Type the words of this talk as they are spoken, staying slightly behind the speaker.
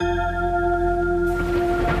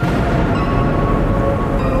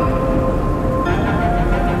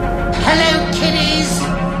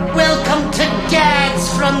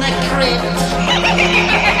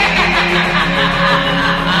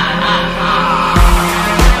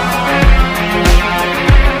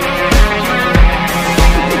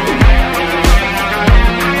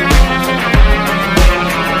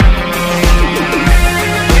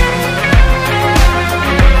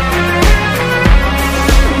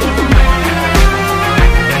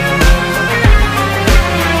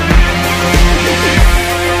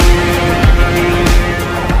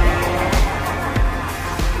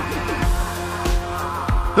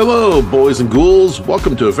Hello, boys and ghouls.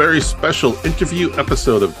 Welcome to a very special interview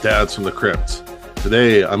episode of Dads from the Crypt.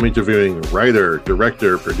 Today, I'm interviewing writer,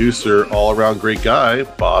 director, producer, all-around great guy,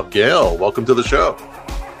 Bob Gale. Welcome to the show.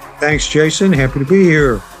 Thanks, Jason. Happy to be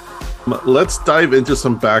here. Let's dive into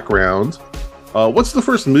some background. What's the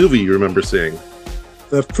first movie you remember seeing?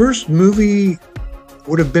 The first movie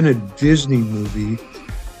would have been a Disney movie,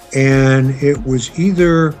 and it was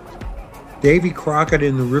either Davy Crockett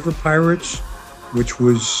and the River Pirates, which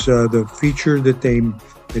was the feature that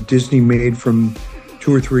Disney made from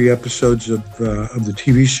 2 or 3 episodes of the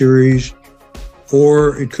TV series,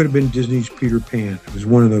 or it could have been Disney's Peter Pan. It was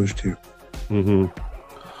one of those two. Mm-hmm.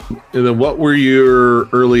 And then what were your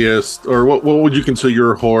earliest, or what would you consider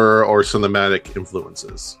your horror or cinematic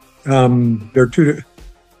influences? They're two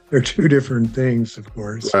different things, of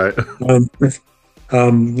course. Right.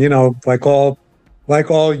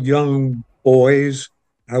 Like all young boys,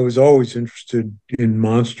 I was always interested in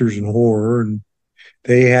monsters and horror, and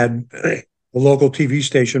they had the local TV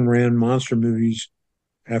station ran monster movies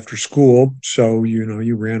after school. So,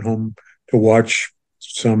 you ran home to watch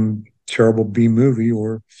some terrible B movie,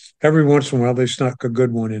 or every once in a while they snuck a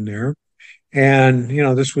good one in there. And,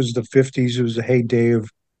 this was the 50s. It was the heyday of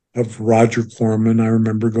Roger Corman. I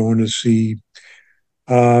remember going to see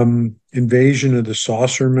Invasion of the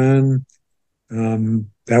Saucermen.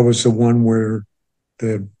 That was the one where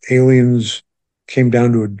the aliens came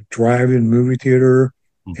down to a drive-in movie theater,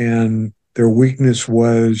 and their weakness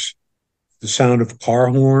was the sound of car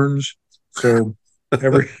horns. So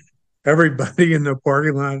everybody in the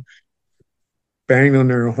parking lot banged on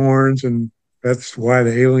their horns, and that's why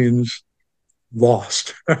the aliens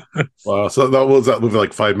lost. Wow! So that movie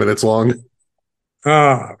like 5 minutes long?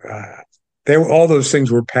 Oh God. All those things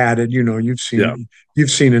were padded. You've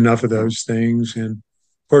seen enough of those things, and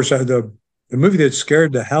of course the movie that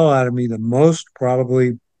scared the hell out of me the most,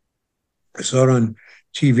 probably, I saw it on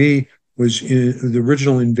TV, was the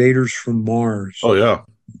original Invaders from Mars. Oh, yeah.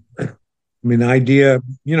 I mean, the idea,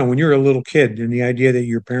 when you're a little kid, and the idea that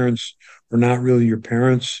your parents are not really your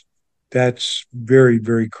parents, that's very,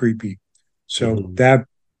 very creepy. So that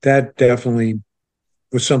definitely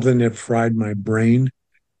was something that fried my brain.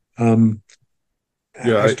 I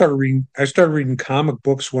started reading comic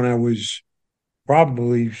books when I was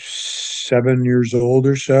probably 7 years old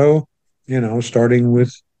or so, starting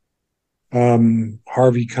with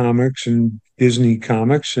Harvey Comics and Disney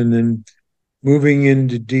Comics, and then moving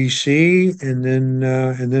into DC, and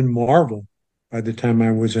then Marvel by the time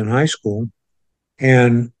I was in high school.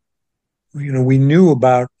 And we knew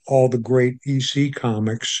about all the great EC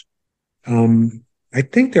comics. I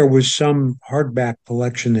think there was some hardback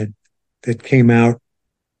collection that came out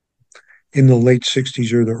in the late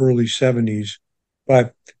 60s or the early 70s.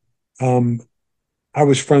 But I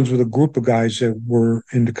was friends with a group of guys that were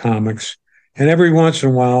into comics, and every once in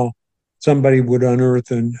a while, somebody would unearth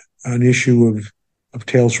an issue of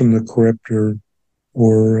Tales from the Crypt or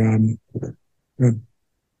The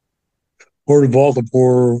Vault of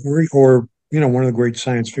Horror, or one of the great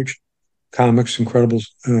science fiction comics, incredible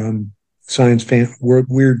science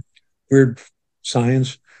weird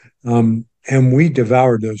science, and we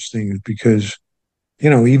devoured those things because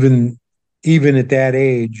even at that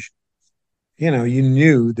age, you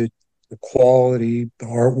knew that the quality, the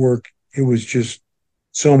artwork, it was just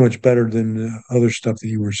so much better than the other stuff that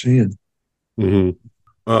you were seeing. Mm-hmm.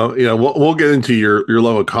 We'll get into your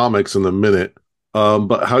love of comics in a minute.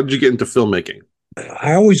 But how did you get into filmmaking?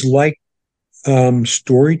 I always liked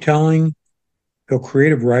storytelling. So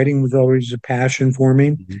creative writing was always a passion for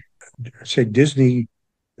me. Mm-hmm. I say Disney,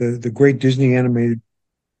 the great Disney animated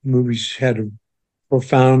movies had a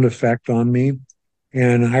profound effect on me.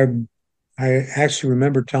 And I actually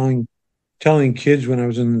remember telling kids when I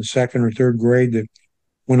was in the 2nd or 3rd grade that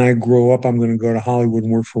when I grow up, I'm going to go to Hollywood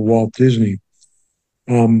and work for Walt Disney.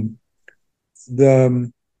 I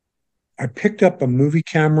picked up a movie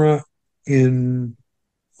camera in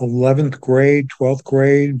 11th grade, 12th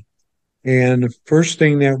grade. And the first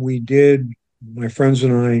thing that we did, my friends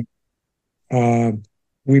and I,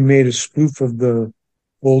 we made a spoof of the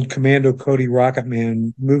old Commando Cody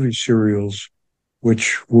Rocketman movie serials,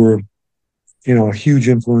 which were a huge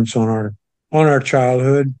influence on our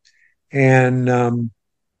childhood. And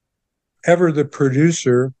ever the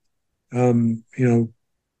producer,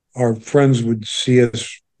 our friends would see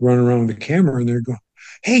us run around with the camera and they'd go,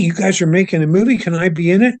 "Hey, you guys are making a movie. Can I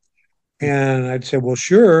be in it?" And I'd say, "Well,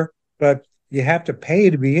 sure, but you have to pay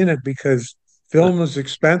to be in it because film is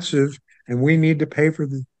expensive and we need to pay for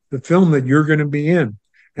the film that you're going to be in."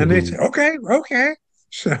 And they'd say, Mhm. "Okay, okay."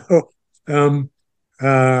 So, um,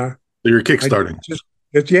 uh, So you're I kickstarting. just,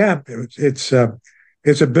 yeah, it's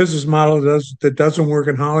a business model that doesn't work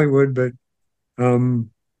in Hollywood, but um,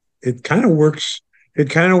 it kind of works. It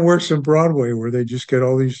kind of works in Broadway, where they just get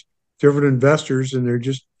all these different investors, and they're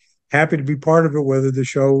just happy to be part of it, whether the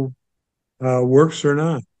show works or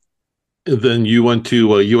not. And then you went to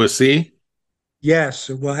USC. Yes,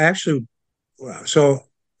 well, actually, so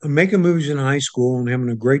I'm making movies in high school and having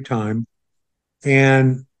a great time,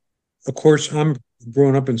 and of course, I'm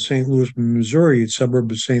growing up in St. Louis, Missouri, a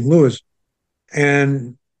suburb of St. Louis,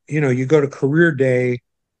 and you go to career day,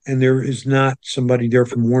 and there is not somebody there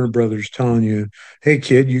from Warner Brothers telling you, "Hey,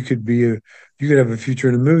 kid, you could have a future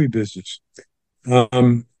in the movie business."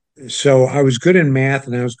 Um, so I was good in math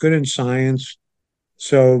and I was good in science.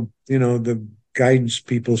 So, the guidance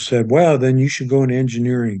people said, "Well, then you should go into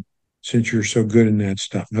engineering since you're so good in that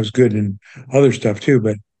stuff." I was good in other stuff too,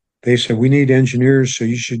 but they said, "We need engineers, so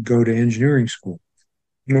you should go to engineering school."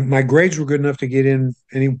 My grades were good enough to get in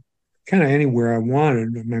kind of anywhere I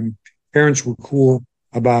wanted. My parents were cool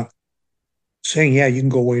about saying, "Yeah, you can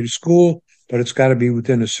go away to school, but it's got to be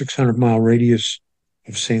within a 600-mile radius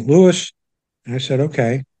of St. Louis." And I said,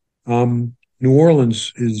 "Okay." New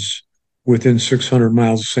Orleans is within 600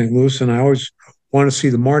 miles of St. Louis, and I always want to see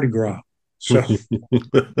the Mardi Gras. So,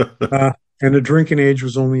 uh, and the drinking age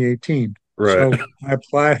was only 18. Right.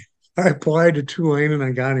 So I applied to Tulane and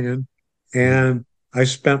I got in. And I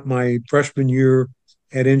spent my freshman year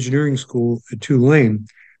at engineering school at Tulane.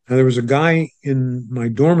 Now, there was a guy in my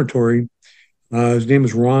dormitory. His name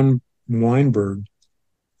was Ron Weinberg,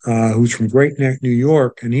 who's from Great Neck, New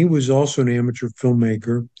York. And he was also an amateur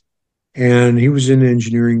filmmaker. And he was in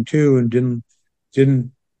engineering too and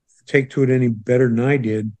didn't take to it any better than I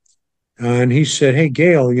did. And he said, "Hey,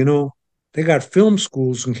 Gale, they got film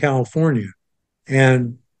schools in California.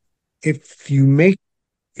 And if you make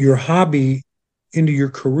your hobby into your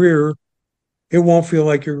career, it won't feel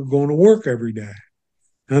like you're going to work every day."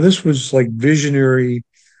 Now, this was like visionary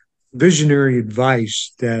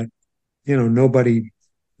advice that, nobody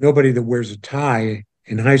that wears a tie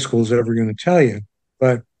in high school is ever going to tell you.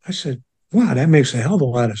 But I said, "Wow, that makes a hell of a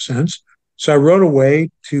lot of sense." So I wrote away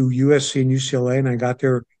to USC and UCLA and I got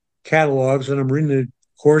their catalogs and I'm reading the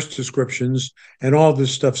course descriptions and all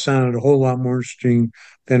this stuff sounded a whole lot more interesting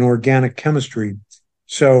than organic chemistry.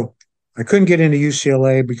 So I couldn't get into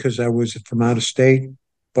UCLA because I was from out of state,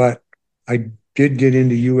 but I did get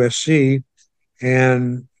into USC.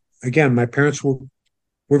 And again, my parents were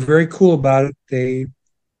very cool about it. They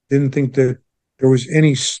didn't think that there was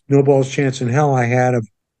any snowball's chance in hell I had of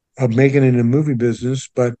making it in the movie business.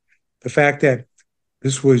 But the fact that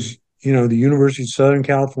this was, the University of Southern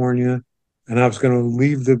California, and I was going to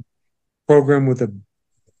leave the program with a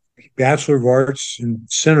Bachelor of Arts in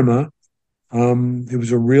cinema. It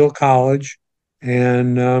was a real college,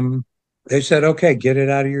 and they said, "Okay, get it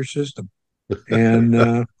out of your system." And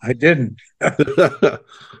I didn't.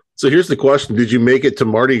 So here's the question: did you make it to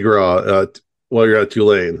Mardi Gras while you're at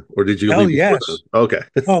Tulane, or did you Hell leave before then? yes. Okay.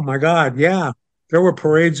 Oh my God, yeah. There were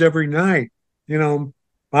parades every night. You know,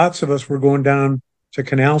 Lots of us were going down to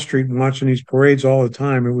Canal Street and watching these parades all the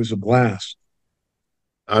time. It was a blast.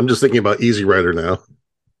 I'm just thinking about Easy Rider now.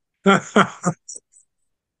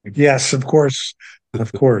 Yes, of course.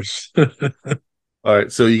 Of course. All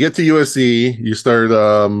right. So you get to USC, you start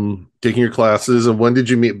taking your classes, and when did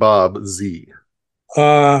you meet Bob Z?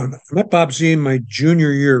 I met Bob Z in my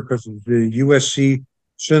junior year because the USC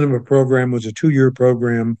cinema program was a 2-year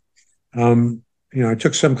program. Um, I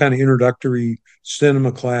took some kind of introductory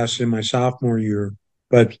cinema class in my sophomore year,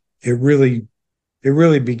 but it really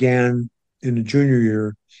began in the junior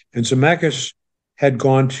year. And Zemeckis had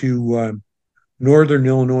gone to Northern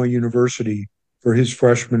Illinois University for his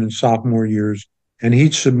freshman and sophomore years, and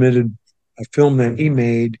he'd submitted a film that he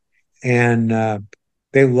made, and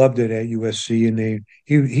they loved it at USC, and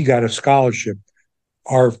he got a scholarship.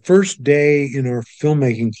 Our first day in our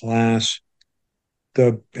filmmaking class,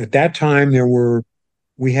 the at that time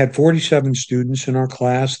we had 47 students in our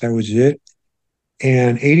class. That was it,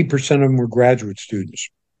 and 80% of them were graduate students.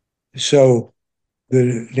 So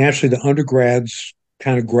naturally the undergrads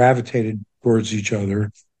kind of gravitated towards each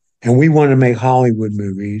other, and we wanted to make Hollywood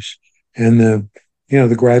movies, and the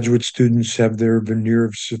the graduate students have their veneer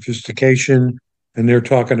of sophistication, and they're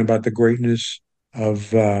talking about of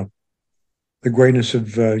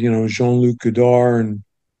Jean-Luc Godard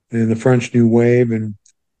and the French New Wave, and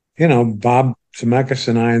Bob Zemeckis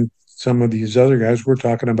and I and some of these other guys were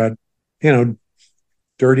talking about you know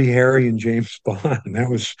Dirty Harry and James Bond. That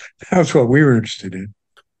was what we were interested in.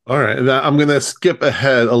 All right, and I'm going to skip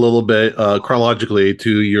ahead a little bit chronologically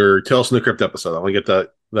to your Tales from the Crypt episode. I want to get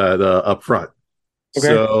that up front. Okay.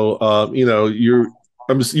 So,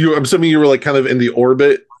 I'm assuming you were like kind of in the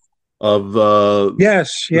orbit of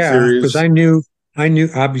Yes, the yeah, because series. I knew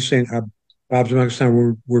obviously Bob Zemeckis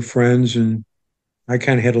and I were friends, and I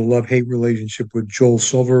kind of had a love-hate relationship with Joel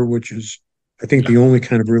Silver, which is, I think, the only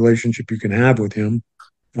kind of relationship you can have with him.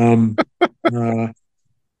 Um,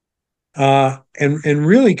 uh, and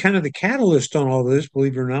really, kind of the catalyst on all of this,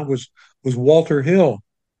 believe it or not, was Walter Hill,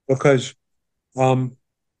 because um,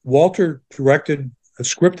 Walter directed a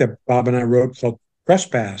script that Bob and I wrote called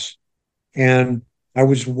Trespass, and I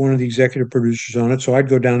was one of the executive producers on it. So I'd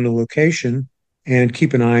go down to location and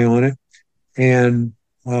keep an eye on it. And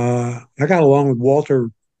I got along with Walter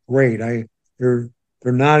great. There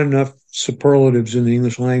are not enough superlatives in the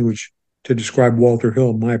English language to describe Walter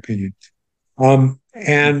Hill, in my opinion.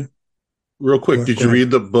 And Real quick, did go you ahead.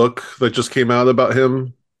 read the book that just came out about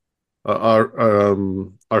him?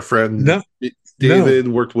 Our friend No, no. David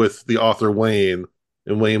worked with the author Wayne,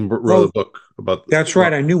 and Wayne wrote a Oh, book about. that's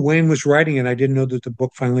right. I knew Wayne was writing it. I didn't know that the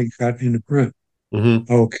book finally got into print. Mhm.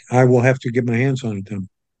 Okay, I will have to get my hands on it then.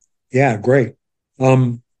 Yeah, great.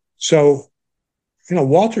 Um, so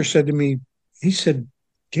Walter said to me, he said,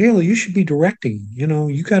 Gale, you should be directing.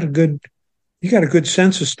 You got a good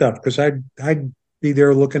sense of stuff, because I'd be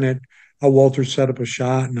there looking at how Walter set up a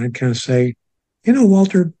shot, and I'd kind of say,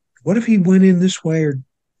 Walter, what if he went in this way or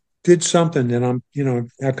did something? And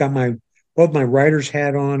I've got both my writer's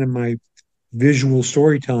hat on and my visual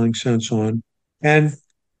storytelling sense on. And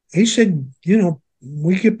he said,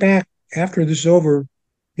 we get back after this is over,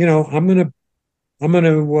 I'm gonna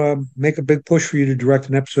make a big push for you to direct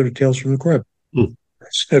an episode of Tales from the Crypt. Mm. I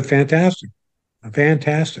said, fantastic,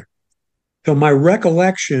 fantastic. So my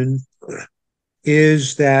recollection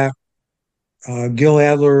is that Gil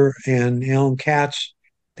Adler and Alan Katz,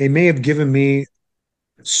 they may have given me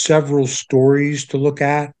several stories to look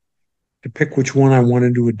at to pick which one I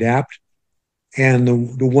wanted to adapt. And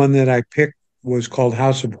the one that I picked was called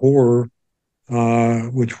House of Horror,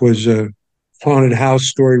 which was a haunted house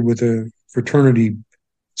story with a fraternity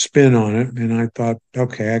spin on it. And I thought,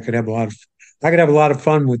 okay, I could have a lot of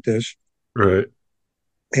fun with this. Right.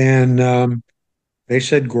 And they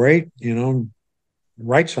said, great,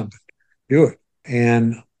 write something, do it.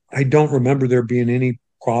 And I don't remember there being any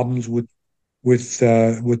problems with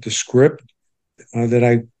the script that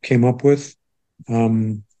I came up with.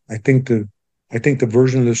 Um, I think the I think the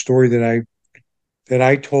version of the story that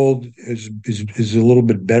I told is a little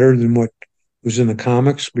bit better than what was in the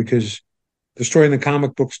comics, because the story in the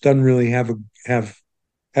comic books doesn't really have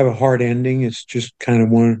a hard ending. It's just kind of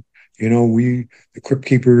one, the Crypt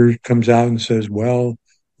Keeper comes out and says, "Well,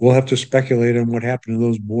 we'll have to speculate on what happened to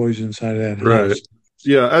those boys inside of that Right. house."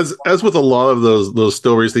 Yeah, as with a lot of those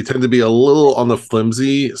stories, they tend to be a little on the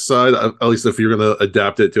flimsy side. At least if you're going to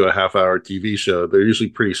adapt it to a half-hour TV show, they're usually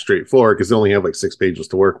pretty straightforward because they only have like 6 pages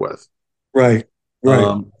to work with. Right,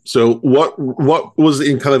 right. So what was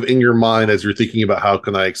in kind of in your mind as you're thinking about how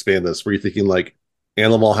can I expand this? Were you thinking like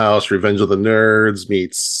Animal House, Revenge of the Nerds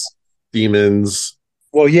meets Demons?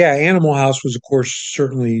 Well, yeah, Animal House was, of course,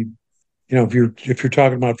 certainly, if you're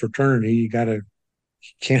talking about fraternity,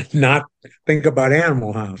 can't not think about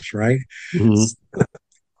Animal House, right? Mm-hmm.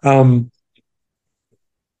 Um,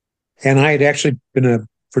 and I had actually been a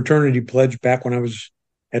fraternity pledge back when I was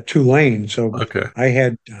at Tulane, so Okay. I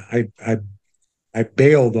had I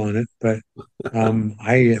bailed on it, but um,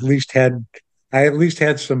 I at least had I at least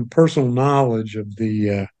had some personal knowledge of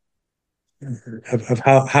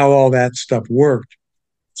how all that stuff worked.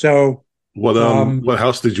 So um, What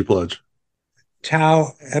house did you pledge?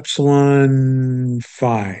 Tau Epsilon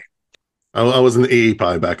Phi. I was an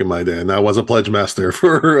AEPI back in my day, and I was a pledge master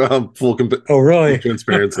for Oh, full really?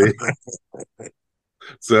 transparency.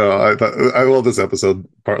 So I thought I love this episode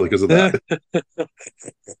partly because of that.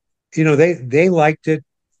 They liked it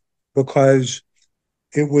because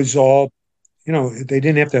it was all, they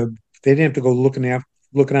didn't have to go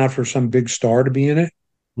looking out for some big star to be in it.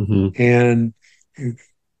 Mm-hmm. And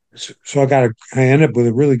so I ended up with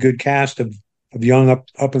a really good cast of young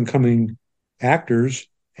up and coming actors.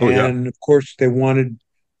 Oh yeah, And of course they wanted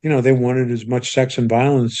as much sex and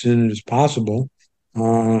violence in it as possible.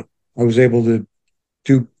 I was able to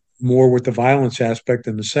do more with the violence aspect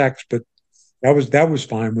than the sex, but that was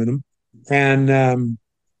fine with him. And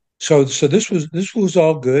so this was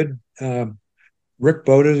all good. Rick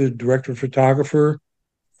Boda, the director of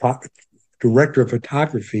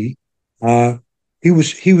photography, uh, he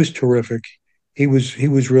was terrific. He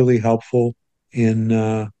was really helpful in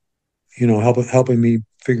helping me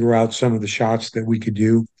figure out some of the shots that we could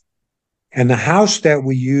do. And the house that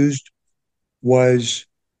we used was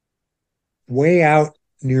way out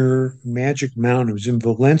near Magic Mountain. It was in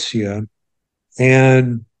Valencia,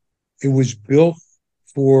 and it was built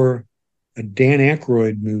for a Dan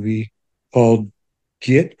Aykroyd movie called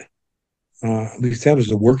Git. At least that was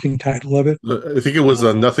the working title of it. I think it was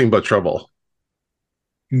Uh, Nothing But Trouble.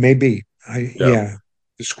 Maybe Yeah, yeah,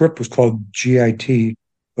 the script was called GIT,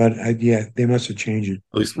 but yeah, they must have changed it.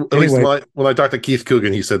 at least Anyway, when I talked to Keith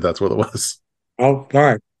Coogan, he said that's what it was. oh, all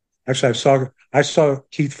right. Actually, I saw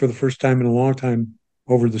Keith for the first time in a long time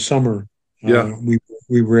over the summer. Yeah,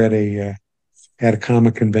 We were at a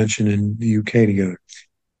comic convention in the UK together.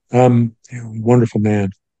 Yeah, wonderful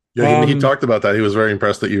man. yeah. He Um, talked about that. He was very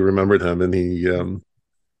impressed that you remembered him, and he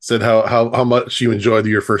said how much you enjoyed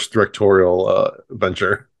your first directorial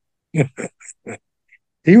venture.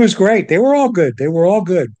 he was great. They were all good. They were all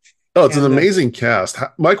good. Oh, it's an And amazing cast.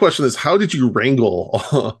 My question is, how did you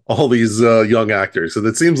wrangle all these young actors? And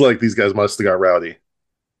it seems like these guys must have got rowdy.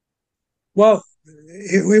 well,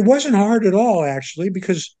 it wasn't hard at all, actually,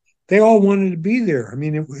 because they all wanted to be there. I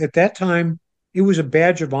mean, at that time, it was a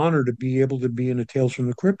badge of honor to be able to be in a Tales from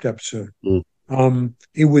the Crypt episode. Mm.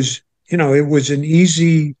 It was, it was an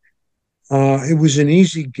easy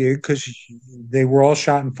gig because they were all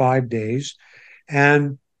shot in 5 days,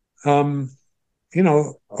 and um,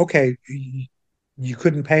 okay, you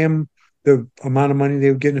couldn't pay them the amount of money they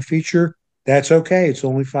would get in a feature. That's okay. It's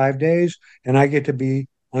only 5 days, and I get to be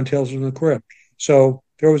on Tales from the Crypt. So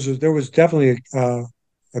there was definitely a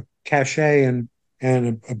cachet and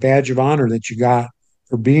a badge of honor that you got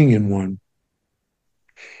for being in one.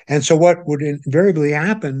 And so what would invariably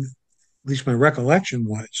happen, at least my recollection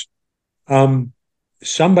was, um,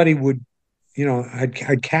 somebody would,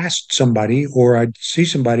 I'd cast somebody or I'd see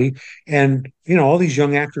somebody, and all these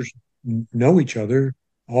young actors know each other.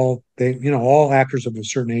 All actors of a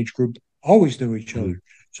certain age group always know each Mm. other.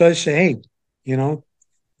 So I say, hey, you know,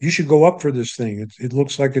 you should go up for this thing. It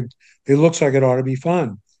looks like it ought to be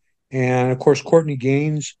fun. And of course, Courtney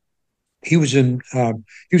Gaines, he was in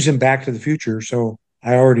he was in Back to the Future, so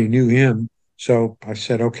I already knew him. So I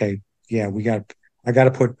said, okay, yeah, I got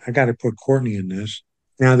to put Courtney in this.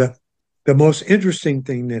 Now the most interesting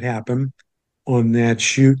thing that happened on that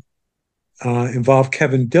shoot involved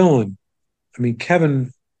Kevin Dillon. I mean,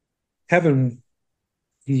 Kevin,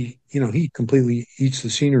 he completely eats the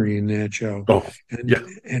scenery in that show, Oh, and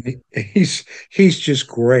yeah. he's just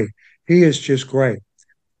great. He is just great.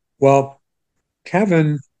 Well,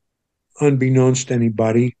 Kevin, unbeknownst to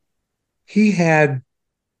anybody, he had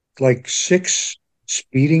like six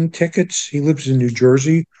speeding tickets. He lives in New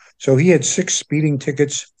Jersey, so he had six speeding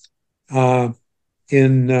tickets uh,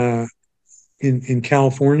 in in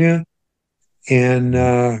California,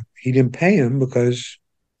 and he didn't pay him because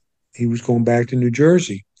he was going back to New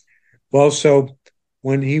Jersey. Well, so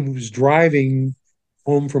when he was driving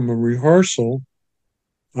home from a rehearsal,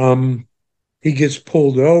 um, he gets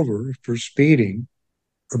pulled over for speeding,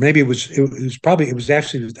 or maybe it was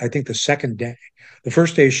actually, I think, the second day, the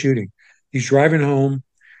first day of shooting. He's driving home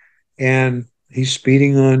and he's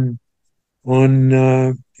speeding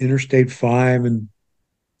on Interstate 5, and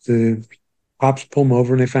the cops pull him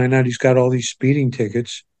over and they find out he's got all these speeding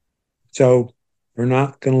tickets. So they're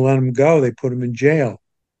not going to let him go. They put him in jail.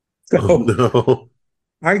 Oh So no.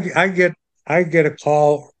 I get a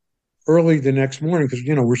call early the next morning because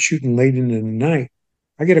we're shooting late into the night.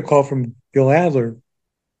 I get a call from Bill Adler.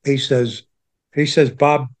 He says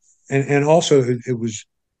Bob, and also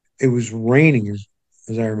it was raining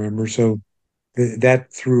as I remember, so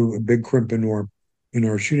that threw a big crimp in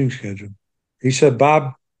our shooting schedule. He said,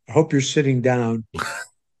 Bob, I hope you're sitting down.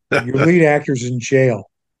 Your lead actor's in jail.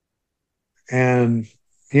 And,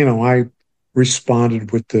 I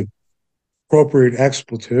responded with the appropriate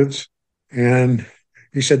expletives. And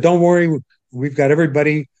he said, don't worry, we've got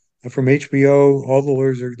everybody from HBO, all the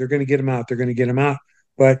lawyers, they're going to get him out. They're going to get him out.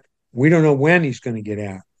 But we don't know when he's going to get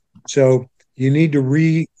out. So you need to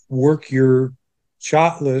rework your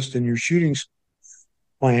shot list and your shooting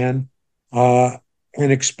plan, uh,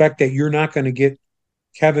 and expect that you're not going to get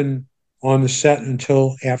Kevin on the set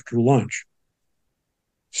until after lunch.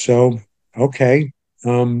 So, okay,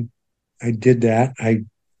 um, I did that. I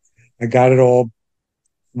got it all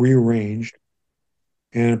rearranged,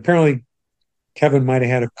 and apparently Kevin might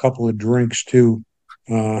have had a couple of drinks too.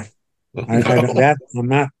 Uh, No. I'm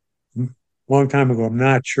not long time ago. I'm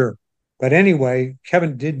not sure, but anyway,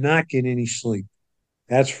 Kevin did not get any sleep.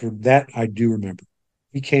 That's for that I do remember.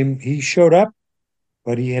 He showed up,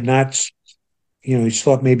 but he had not. He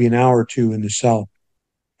slept maybe an hour or two in the cell.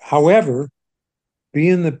 However,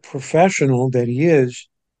 being the professional that he is,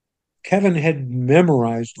 Kevin had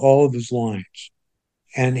memorized all of his lines,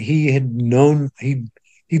 and he'd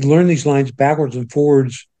learned these lines backwards and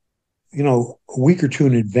forwards, a week or two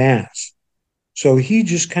in advance. So he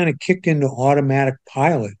just kind of kicked into automatic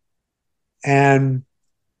pilot, and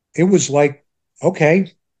it was like,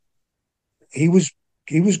 okay, he was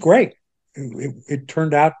he was great. It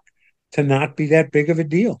turned out to not be that big of a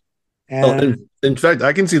deal, Oh, and in fact,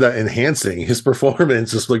 I can see that enhancing his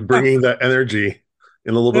performance, just like bringing that energy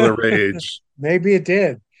and a little bit of rage. maybe it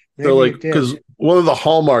did. So, Maybe like, it did. because one of the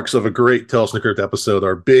hallmarks of a great Tales from the Crypt episode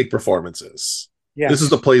are big performances. This is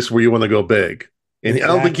the Yes, place where you want to go big. And I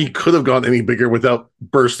don't think he exactly. could have gone any bigger without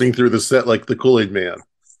bursting through the set like the Kool-Aid Man.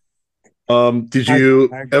 Did you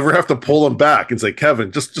I ever have to pull him back and say,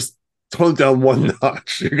 Kevin, just tone it down one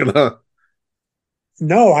notch? You're gonna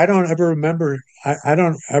No, I don't ever remember. I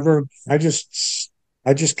don't ever. I just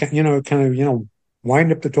kind of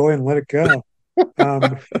wind up the toy and let it go.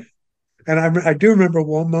 Um, and I do remember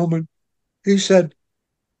one moment he said,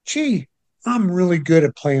 "Gee, I'm really good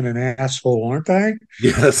at playing an asshole, aren't I?"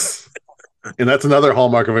 yes. And that's another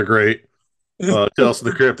hallmark of a great Tales from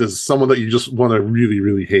the Crypt is someone that you just want to really,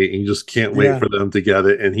 really hate, and you just can't wait Yeah. for them to get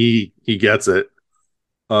it, and he gets it.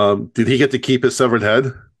 Did he get to keep his severed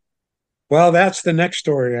head? Well, that's the next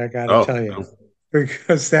story I got to Oh, tell you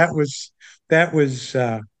because that was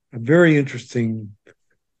a very interesting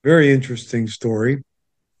story.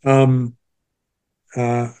 Um,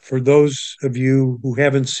 for those of you who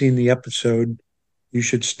haven't seen the episode, you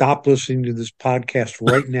should stop listening to this podcast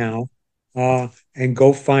right now and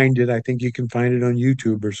go find it. I think you can find it on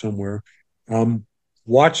YouTube or somewhere. Um,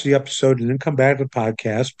 Watch the episode and then come back to the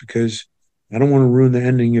podcast because I don't want to ruin the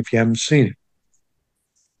ending if you haven't seen it.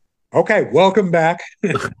 Okay, welcome back.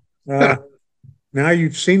 uh, Now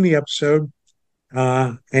you've seen the episode,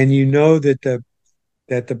 and you know that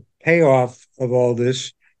the payoff of all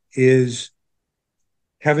this is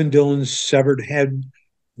Kevin Dillon's severed head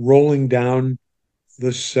rolling down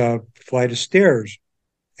this flight of stairs.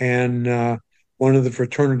 And one of the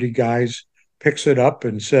fraternity guys picks it up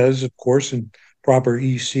and says, of course, in proper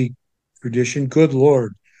EC tradition, "Good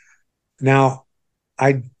Lord." Now,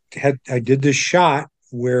 I did this shot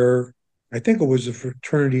where I think it was the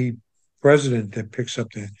fraternity president that picks up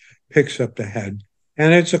the head,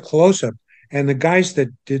 and it's a close up. And the guys that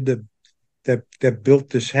did that built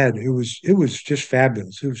this head, it was just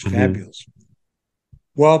fabulous. It was mm-hmm. fabulous.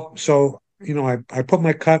 Well, so I put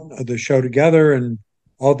my cut of the show together, and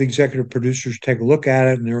all the executive producers take a look at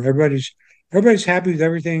it, and everybody's happy with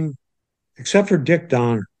everything except for Dick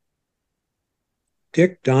Donner.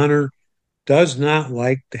 Dick Donner does not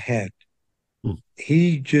like the head.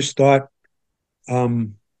 He just thought,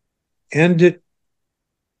 um, end it,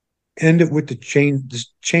 end it with the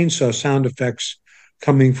chainsaw sound effects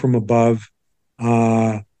coming from above.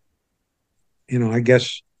 Uh, you know, I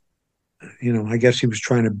guess, I guess he was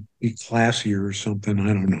trying to be classier or something. I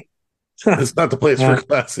don't know. It's not the place for uh,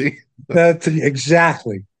 classy. That's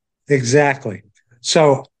exactly, exactly.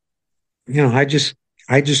 So, I just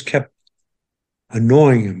kept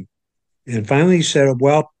annoying him. And finally he said,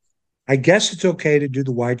 "Well, I guess it's okay to do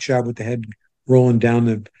the wide shot with the head rolling down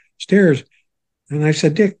the stairs." And I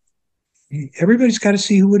said, "Dick, everybody's got to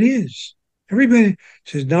see who it is." Everybody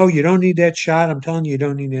says, "No, you don't need that shot. I'm telling you, you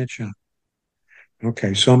don't need that shot."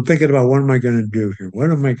 Okay, so I'm thinking about what am I going to do here?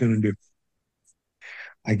 What am I going to do?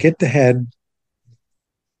 I get the head,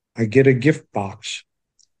 I get a gift box.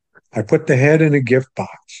 I put the head in a gift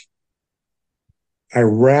box. I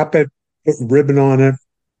wrap it, put ribbon on it,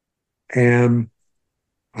 and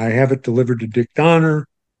I have it delivered to Dick Donner.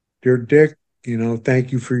 "Dear Dick,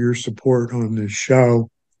 thank you for your support on this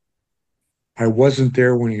show." I wasn't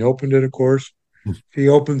there when he opened it, of course. He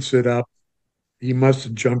opens it up. He must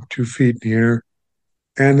have jumped 2 feet in the air.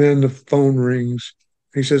 And then the phone rings.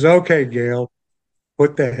 He says, "Okay, Gale,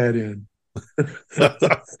 put the head in."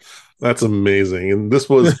 That's amazing. And this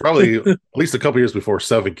was probably at least a couple years before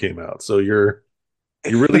Seven came out. So you're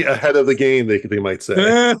really ahead of the game, they might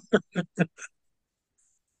say.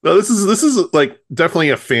 No, this is like definitely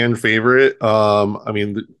a fan favorite. I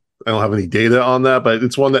mean, I don't have any data on that, but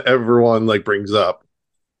it's one that everyone like brings up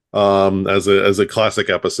as a classic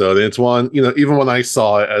episode. And it's one, even when I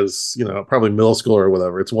saw it as, probably middle school or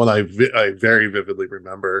whatever, it's one I very vividly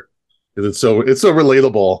remember because it's so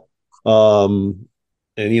relatable. Um,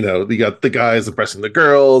 and you got the guys impressing the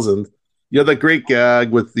girls, and you have that great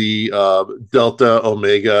gag with the Delta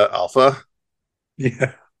Omega Alpha.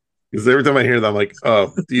 Yeah. Because every time I hear that, I'm like,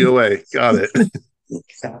 oh, DOA, got it.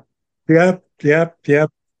 Yep, yep, yep.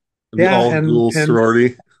 The Yeah, all ghouls and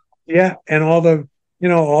sorority. yeah, and all the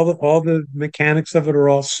mechanics of it are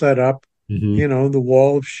all set up. Mm-hmm. The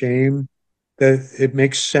wall of shame, that it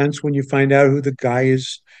makes sense when you find out who the guy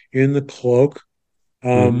is in the cloak.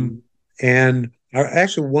 Mm-hmm. Um, and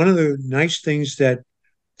actually, one of the nice things that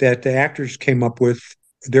the actors came up with,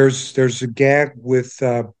 there's a gag with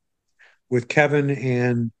Kevin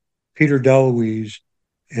and Peter DeLuise.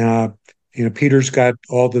 Uh, Peter's got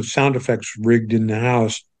all the sound effects rigged in the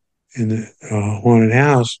house, in the haunted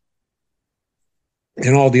house,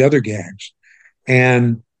 and all the other gags.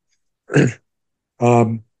 And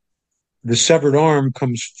um, the severed arm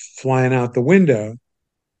comes flying out the window,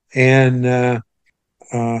 and I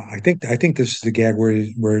think this is the gag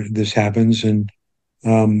where this happens, and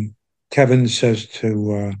um, Kevin says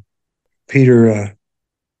to Peter,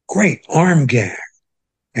 "Great arm gag,"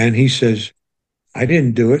 and he says, "I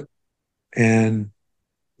didn't do it." And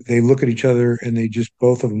they look at each other, and they just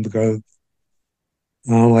both of them go,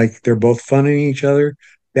 like they're both funning each other.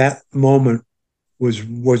 That moment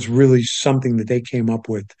was really something that they came up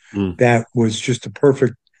with. Mm. That was just a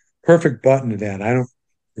perfect button to that. I don't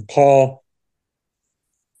recall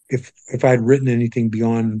if I'd written anything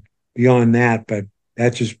beyond that, but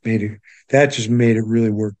that just made it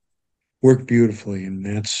really work beautifully. And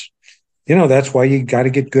that's why you got to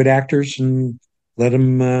get good actors and let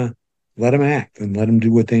them uh, let them act and let them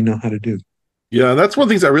do what they know how to do. Yeah, that's one of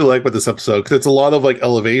the things I really like about this episode because it's a lot of like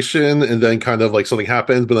elevation and then kind of like something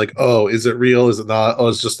happens, but like, oh, is it real? Is it not? Oh,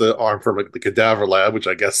 it's just the arm from like the cadaver lab, which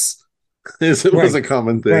I guess was Right, a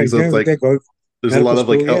common thing. right. So it's Yeah, like they go there's a medical lot of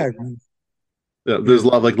like school. Yeah, yeah, yeah. there's a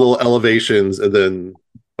lot of like little elevations, and then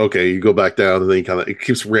okay, you go back down, and then you kind of it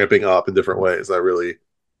keeps ramping up in different ways. I really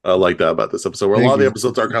like that about this episode, where a lot Thank of the you.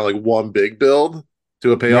 episodes are kind of like one big build to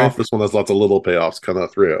a Right. payoff. This one has lots of little payoffs kind of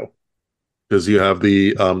through because you have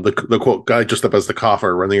the quote guy just up as the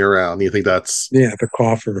coffer running around. You think Yeah, the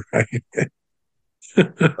coffer. Right.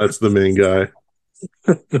 that's the main guy.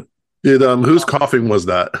 Did whose coughing was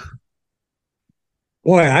that?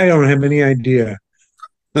 Boy, I don't have any idea.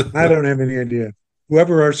 I don't have any idea.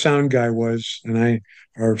 Whoever our sound guy was,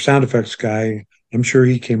 our sound effects guy, I'm sure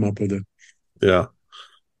he came up with it. Yeah.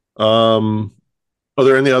 Um, are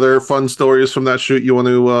there any other fun stories from that shoot you want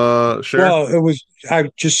to share? Well, I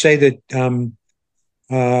would just say that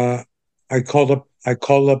uh, I called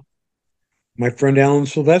up my friend Alan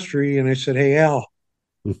Silvestri and I said, "Hey, Al,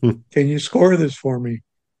 can you score this for me?"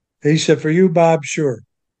 He said, "For you, Bob, sure."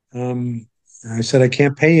 Um, I said, "I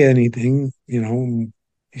can't pay you anything, you know."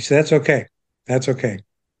 He said, "That's okay. That's okay.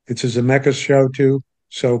 It's a Zemeckis show too.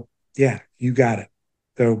 So yeah, you got it."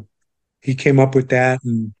 So he came up with that,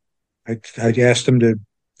 and I asked him to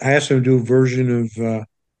do a version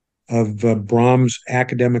of Brahms'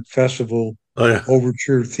 Academic Festival Oh yeah.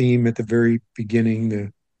 overture theme at the very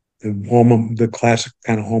beginning, the classic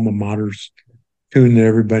kind of alma mater's tune that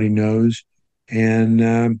everybody knows.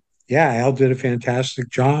 And yeah, Al did a fantastic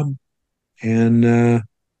job. And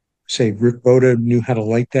say Rick Boda knew how to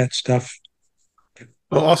light that stuff.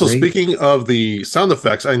 Well, also Great. speaking of the sound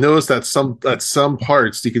effects, I noticed that some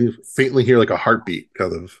parts you can faintly hear like a heartbeat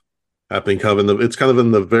kind of happening, kind of in the it's kind of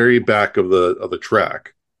in the very back of the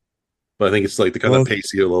track. But I think it's like to kind of Well,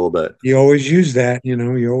 pace you a little bit. you always use that,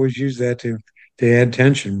 you always use that to add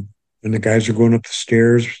tension when the guys are going up the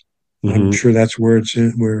stairs. I'm Mm-hmm. sure that's where it's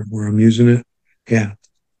in, where I'm using it. Yeah.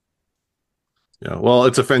 Yeah. Well,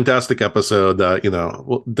 it's a fantastic episode that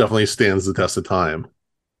definitely stands the test of time.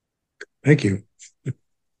 Thank you.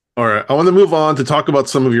 All right, I want to move on to talk about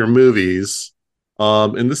some of your movies.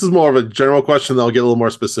 And this is more of a general question, then I'll get a little more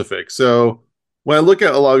specific. So, when I look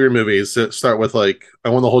at a lot of your movies, start with like I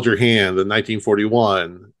Want to Hold Your Hand in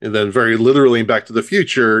 1941, and then very literally in Back to the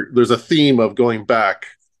Future, there's a theme of going back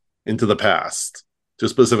into the past to a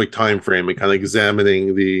specific time frame and kind of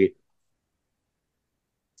examining the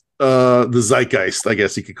zeitgeist, I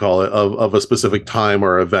guess you could call it, of a specific time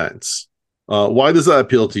or events. Why does that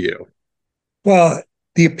appeal to you? Well,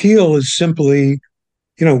 the appeal is simply,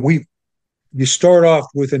 we you start off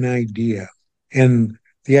with an idea, and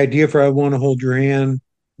the idea for "I Want to Hold Your Hand"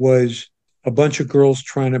 was a bunch of girls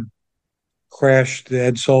trying to crash the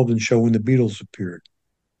Ed Sullivan Show when the Beatles appeared,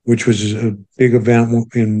 which was a big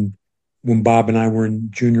event in when Bob and I were in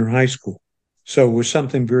junior high school. So it was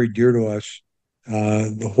something very dear to us,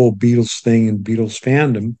 the whole Beatles thing and Beatles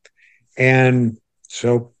fandom. And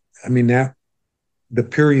so, I mean, that the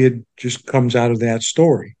period just comes out of that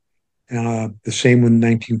story. The same with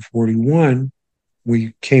 1941.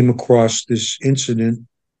 We came across this incident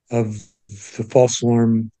of the false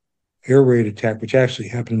alarm air raid attack, which actually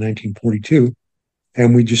happened in 1942.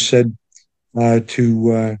 And we just said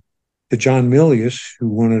to John Milius, who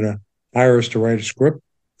wanted to hire us to write a script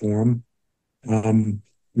for him,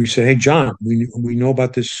 we said, "Hey, John, we know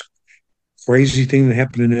about this crazy thing that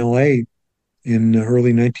happened in L.A. in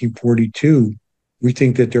early 1942. We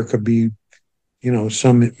think that there could be,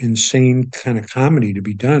 some insane kind of comedy to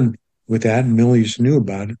be done with that." And Milius knew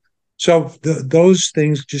about it. So those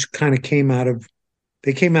things just kind of came out of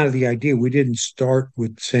the idea. We didn't start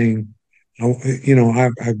with saying,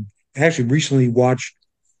 I actually recently watched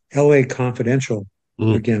L.A. Confidential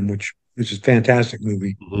Mm-hmm. again, which is a fantastic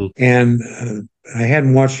movie. Mm-hmm. And I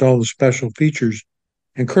hadn't watched all the special features.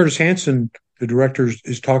 And Curtis Hanson, the director,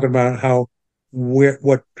 is talking about how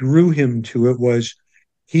what drew him to it was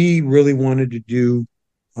he really wanted to do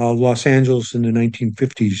Los Angeles in the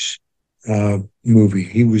 1950s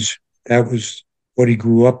movie. That was what he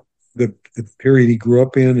grew up, the period he grew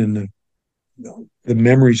up in, and the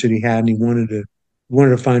memories that he had, and he wanted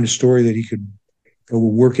to find a story that he could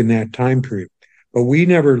work in that time period. But we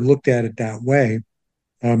never looked at it that way.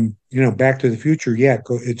 Back to the Future, yeah,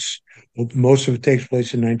 it's most of it takes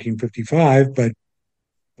place in 1955, but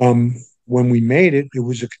when we made it, it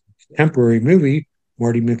was a contemporary movie.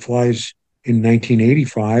 Marty McFly's in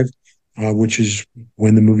 1985, which is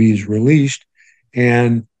when the movie is released,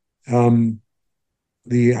 and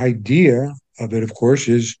the idea of it, of course,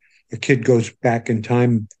 is a kid goes back in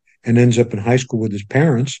time and ends up in high school with his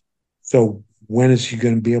parents. So when is he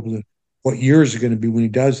going to be able to? What year is it going to be when he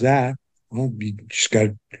does that? Well, you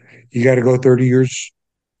got to go 30 years.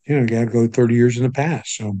 You got to go 30 years in the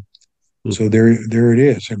past. So there it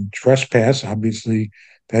is. And trespass, obviously,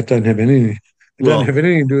 that doesn't have anything. It doesn't Well, have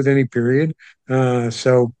anything to do with any period.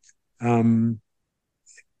 So um,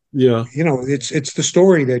 yeah. it's the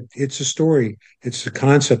story it's a story. It's the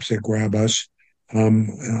concepts that grab us.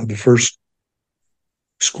 The first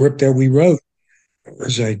script that we wrote,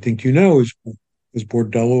 as I think is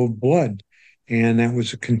Bordello of Blood, and that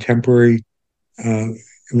was a contemporary. It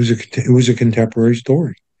was a contemporary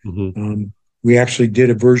story. Mm-hmm. We actually did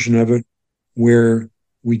a version of it where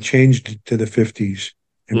we changed it to the 50s,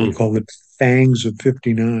 and we Mm. called it Fangs of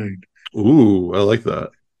 59. Ooh, I like that.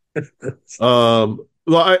 Well,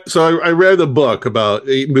 I read a book about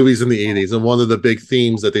movies in the 80s, and one of the big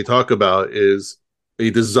themes that they talk about is a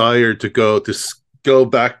desire to go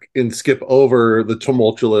back and skip over the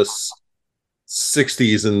tumultuous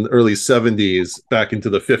 60s and early 70s back into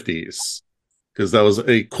the 50s, because that was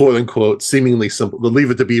a quote unquote seemingly simple, the Leave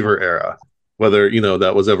It to Beaver era, whether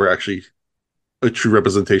that was ever actually a true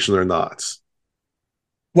representation or not.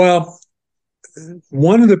 Well,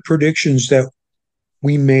 one of the predictions that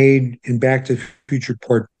we made in Back to the Future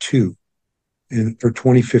Part 2 for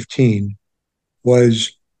 2015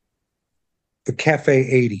 was the Cafe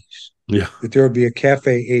 80s, Yeah. that there would be a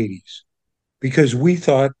Cafe 80s, because we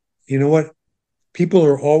thought, you know what, people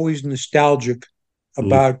are always nostalgic Mm.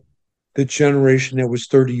 about the generation that was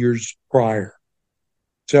 30 years prior.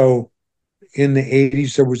 So in the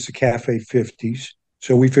 80s, there was the Cafe 50s.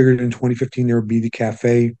 So we figured in 2015 there would be the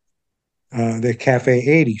Cafe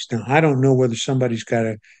 80s. Now, I don't know whether somebody's got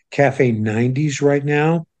a Cafe 90s right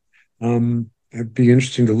now. It'd be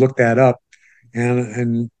interesting to look that up.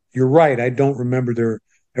 And you're right. I don't remember there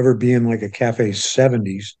ever being like a Cafe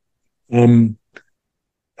 70s. Um,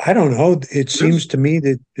 I don't know. It seems to me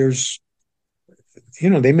that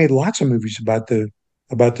they made lots of movies about the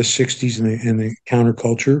 60s and the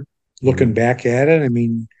counterculture. Looking Mm. back at it, I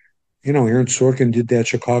mean, Aaron Sorkin did that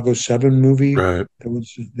Chicago 7 movie. Right. That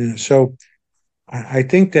was so. I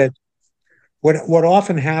think that what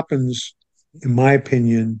often happens, in my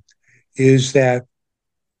opinion, is that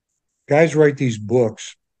guys write these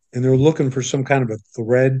books and they're looking for some kind of a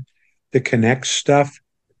thread that connects stuff.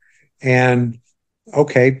 And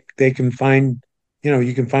okay, they can find,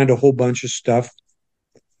 you can find a whole bunch of stuff.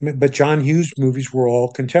 But John Hughes movies were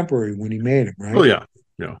all contemporary when he made them, Oh right? yeah.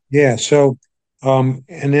 Yeah. Yeah. So, and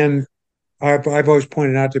then I've always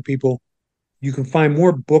pointed out to people, you can find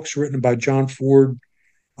more books written about John Ford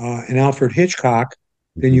and Alfred Hitchcock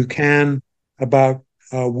than Mm-hmm. you can about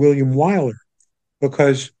William Wyler,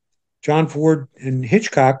 because John Ford and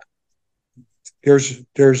Hitchcock,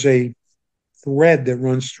 there's a thread that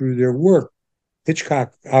runs through their work.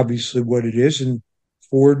 Hitchcock, obviously, what it is, and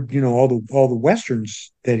Ford, all the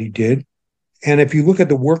westerns that he did. And if you look at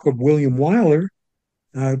the work of William Wyler,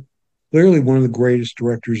 uh, clearly one of the greatest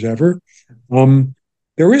directors ever. You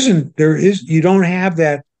don't have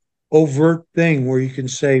that overt thing where you can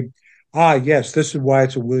say, Yes, this is why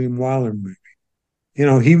it's a William Wyler movie.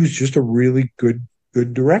 He was just a really good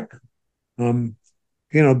director. Um,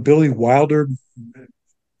 Billy Wilder,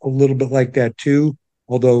 a little bit like that too,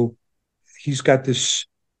 although he's got this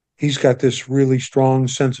he's got this really strong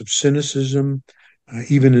sense of cynicism,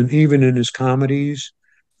 even in his comedies.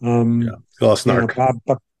 Yeah. Um, Oh, you know, snark.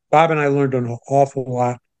 Bob and I learned an awful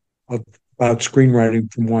lot of, about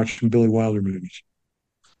screenwriting from watching Billy Wilder movies.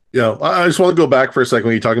 Yeah, I just want to go back for a second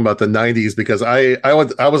when you're talking about the '90s because I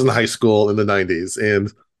was in high school in the '90s,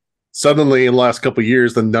 and suddenly in the last couple of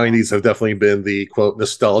years, the '90s have definitely been the quote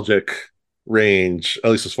nostalgic range,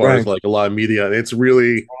 at least as far as Right. like a lot of media. And it's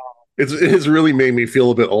really made me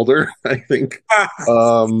feel a bit older. I think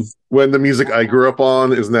when the music I grew up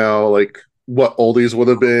on is now like what oldies would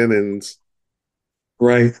have been, and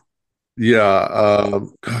Right. yeah,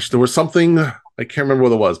 gosh, there was something I can't remember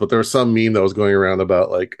what it was, but there was some meme that was going around about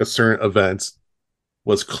like a certain event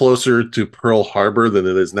was closer to Pearl Harbor than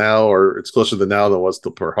it is now, or it's closer to now than it was to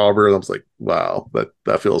Pearl Harbor. And I was like, wow,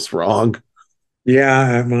 that feels wrong.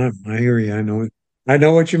 Yeah, I hear you. I know it. I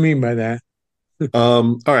know what you mean by that.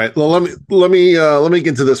 All right, well let me get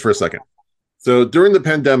into this for a second. So during the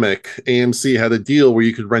pandemic, AMC had a deal where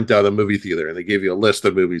you could rent out a movie theater, and they gave you a list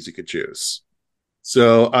of movies you could choose.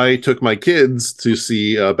 So I took my kids to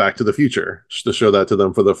see Back to the Future just to show that to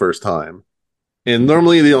them for the first time. And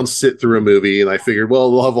normally they don't sit through a movie, and I figured,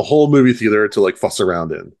 well, we'll have a whole movie theater to like fuss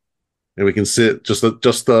around in, and we can sit just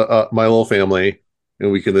the my little family,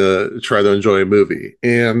 and we can try to enjoy a movie.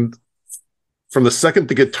 And from the second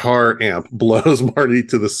the guitar amp blows Marty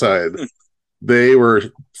to the side, they were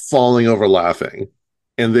falling over laughing,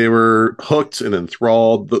 and they were hooked and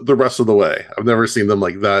enthralled the rest of the way. I've never seen them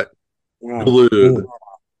like that Wow. glued. Cool.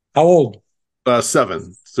 How old?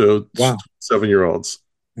 Seven, so Wow. 7 year olds.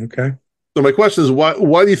 Okay. So my question is, why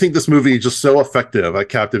do you think this movie is just so effective at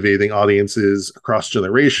captivating audiences across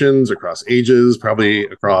generations, across ages, probably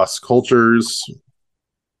across cultures?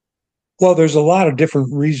 Well, there's a lot of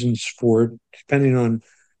different reasons for it, depending on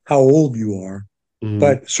how old you are. Mm,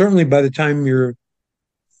 But certainly by the time you're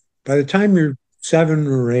 7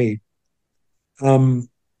 or 8, um,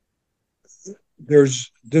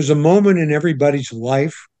 there's a moment in everybody's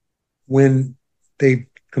life when they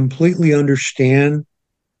completely understand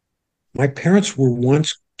my parents were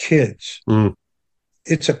once kids. mm,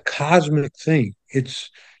 It's a cosmic thing. It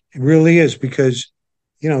really is because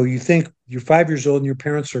you think you're 5 years old and your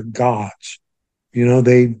parents are gods.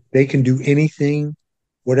 They can do anything,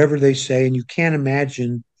 whatever they say, and you can't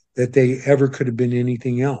imagine that they ever could have been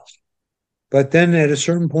anything else. But then at a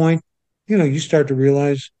certain point, you start to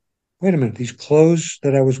realize, wait a minute, these clothes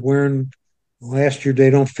that I was wearing last year, they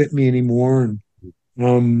don't fit me anymore,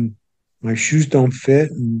 and my shoes don't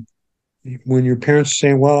fit. And when your parents are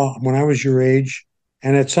saying, well, when I was your age,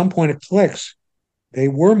 and at some point it clicks, they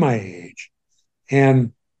were my age.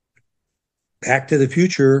 And Back to the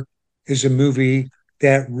Future is a movie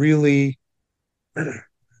that really,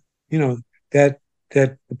 you know, that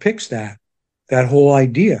that depicts that whole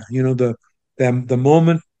idea. The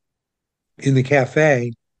moment in the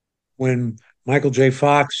cafe when Michael J.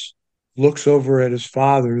 Fox looks over at his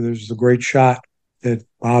father. There's the great shot that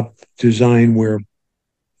Bob designed where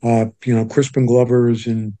Crispin Glover is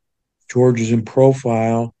in George is in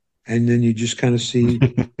profile, and then you just kind of see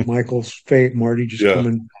Michael's face, Marty just yeah.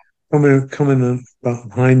 coming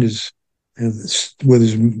behind his with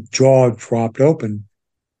his jaw dropped open,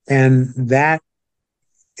 and that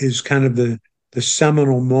is kind of the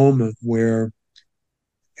seminal moment where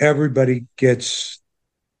everybody gets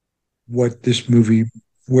what this movie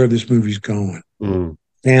where this movie's going, Mm,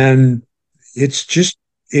 and it's just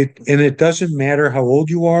it doesn't matter how old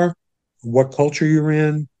you are, what culture you're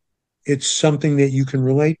in, it's something that you can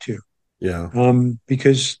relate to, yeah.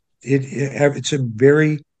 because it's a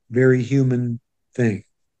very, very human thing.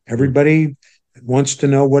 Mm, Everybody wants to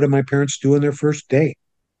know, what did my parents do on their first date?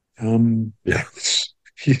 Um, yeah.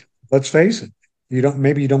 let's face it,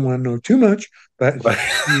 maybe you don't want to know too much, but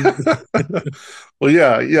you, Well,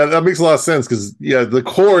 yeah, that makes a lot of sense because yeah, the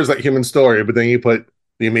core is that human story, but then you put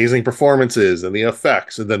the amazing performances and the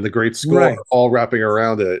effects, and then the great score right, all wrapping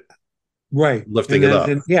around it, right, lifting and it then up.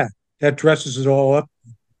 and yeah, that dresses it all up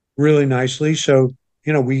really nicely. So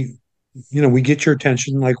you know we we get your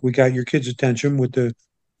attention like we got your kids' attention with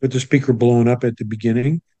the speaker blowing up at the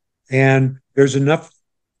beginning, and there's enough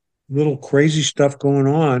little crazy stuff going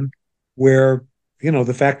on where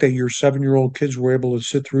the fact that your 7-year-old kids were able to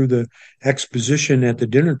sit through the exposition at the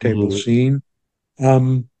dinner table Mhm. scene.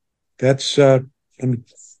 um that's I mean,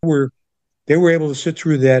 were they were able to sit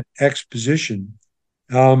through that exposition,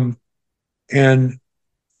 and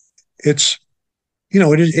it's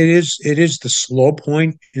it is the slow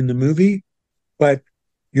point in the movie, but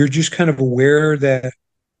you're just kind of aware that,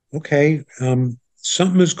 okay,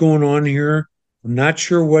 something is going on here. I'm not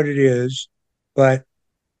sure what it is, but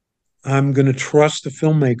I'm going to trust the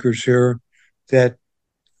filmmakers here that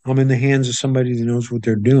I'm in the hands of somebody that knows what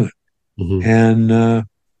they're doing. Hmm. And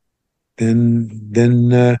then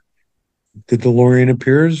the DeLorean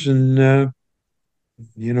appears, and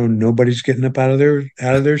nobody's getting up out of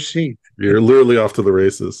their seat. You're literally off to the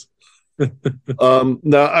races.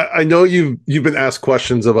 Now I know you've been asked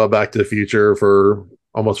questions about Back to the Future for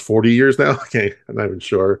almost 40 years now. Okay, I'm not even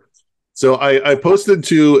sure. So I posted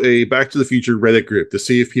to a Back to the Future Reddit group to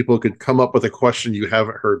see if people could come up with a question you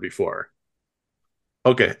haven't heard before.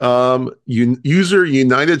 Okay. User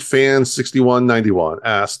United Fan 6191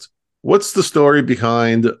 asked, "What's the story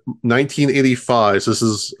behind 1985?" So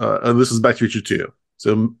this is Back to the Future 2.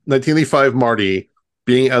 So 1985 Marty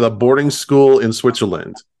being at a boarding school in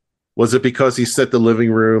Switzerland. Was it because he set the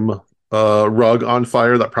living room rug on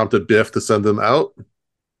fire that prompted Biff to send them out?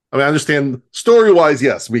 I mean, I understand story wise,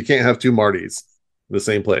 yes, we can't have two Martys in the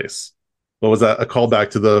same place. But was that a callback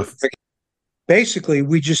to the? Basically,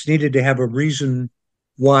 we just needed to have a reason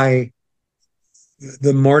why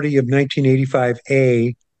the Marty of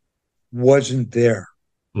 1985A wasn't there.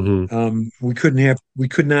 Mhm. We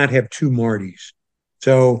could not have two Martys.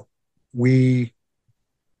 So we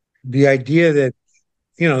the idea that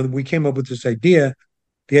we came up with this idea,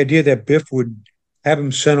 the idea that Biff would have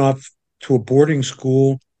him sent off to a boarding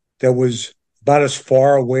school that was about as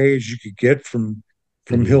far away as you could get from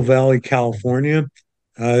Mhm. Hill Valley, California.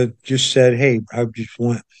 Just said, "Hey, I just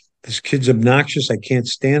want this kid's obnoxious. I can't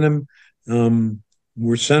stand him.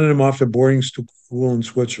 We're sending him off to boarding school in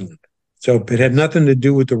Switzerland." So it had nothing to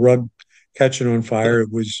do with the rug catching on fire.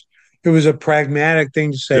 It was a pragmatic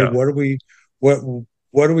thing to say. Yeah. What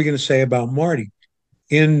are we going to say about Marty?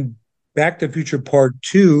 In Back to the Future Part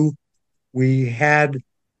Two, we had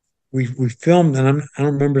we filmed, and I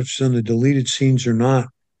don't remember if it's in the deleted scenes or not.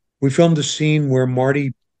 We filmed a scene where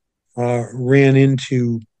Marty ran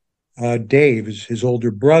into Dave, his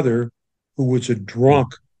older brother, who was a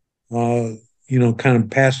drunk. Uh, kind of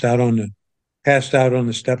passed out on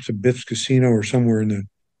the steps of Biff's Casino or somewhere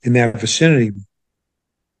in that vicinity.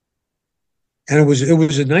 And it was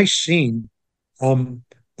a nice scene,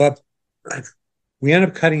 but we ended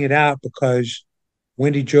up cutting it out because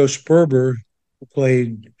Wendy Jo Sperber, who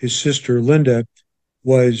played his sister Linda,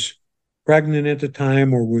 was pregnant at the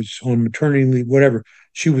time or was on maternity leave, whatever.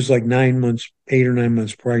 She was like 9 months, 8 or 9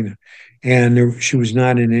 months pregnant, and she was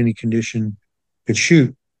not in any condition to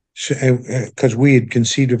shoot because we had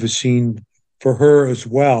conceived of a scene for her as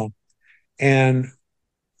well. And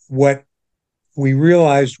what we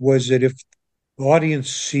realized was that if the audience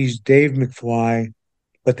sees Dave McFly,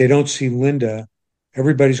 but they don't see Linda,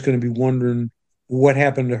 everybody's going to be wondering what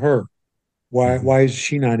happened to her. Why Mhm. why is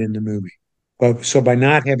she not in the movie? But so by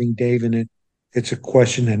not having Dave in it, it's a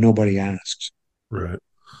question that nobody asks. Right.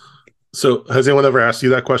 So has anyone ever asked you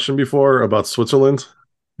that question before about Switzerland?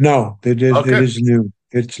 No, it Okay. is new.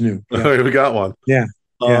 It's new. All Yeah. right, we got one. Yeah.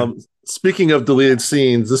 Yeah. Speaking of deleted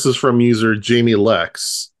scenes, this is from user Jamie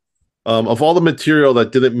Lex. Of all the material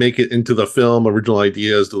that didn't make it into the film, original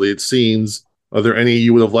ideas, deleted scenes, are there any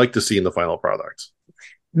you would have liked to see in the final product?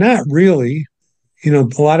 Not really. A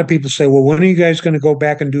lot of people say, well, when are you guys going to go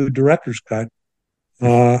back and do a director's cut?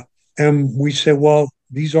 Uh, and we say, well,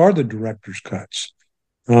 these are the director's cuts.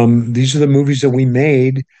 These are the movies that we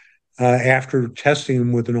made after testing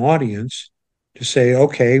them with an audience to say,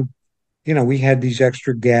 okay, we had these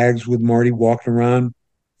extra gags with Marty walking around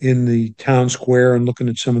in the town square and looking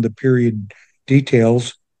at some of the period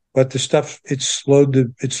details, but the stuff it slowed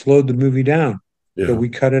the movie down. So Yeah. we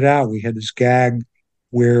cut it out. We had this gag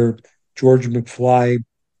where George McFly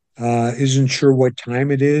isn't sure what time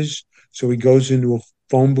it is, so he goes into a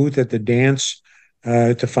phone booth at the dance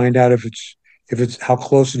to find out if it's how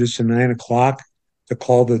close it is to 9 o'clock to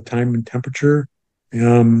call the time and temperature.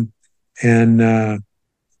 Um, and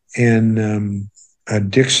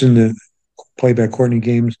Dixon, the played by Courtney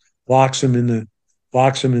Games, locks him in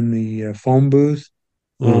the phone booth.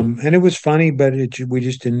 Mm. And it was funny, but we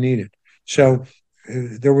just didn't need it. So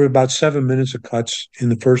there were about 7 minutes of cuts in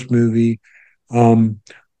the first movie. Um,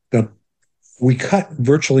 the We cut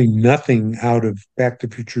virtually nothing out of Back to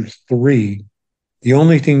the Future 3. The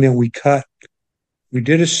only thing that we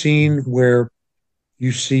did a scene where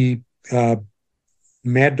you see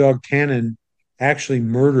Mad Dog Cannon actually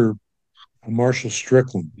murder Marshall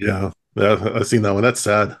Strickland. Yeah. Yeah. I've seen that one. That's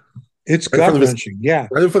sad. It's Right in front gut of his wrenching. Yeah,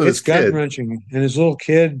 right in front of it's his gut kid. wrenching. And his little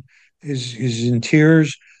kid is in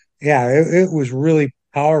tears. Yeah, it was really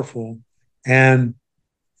powerful. And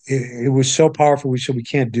it was so powerful. We said we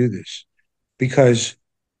can't do this because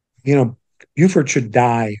Buford should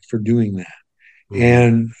die for doing that, Hmm.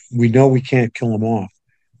 and we know we can't kill him off.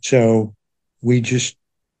 So we just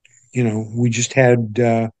we just had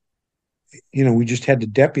we just had the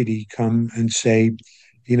deputy come and say,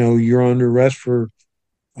 you're under arrest for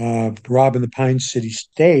robbing the Pine City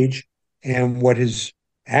stage, and what his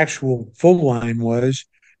actual full line was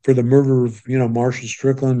for the murder of Marshall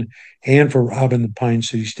Strickland and for robbing the Pine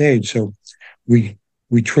City stage. So we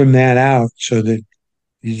we trim that out so that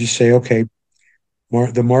you just say, okay,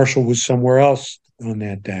 the marshal was somewhere else on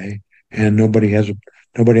that day, and nobody has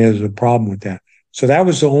a problem with that. So that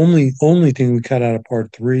was the only thing we cut out of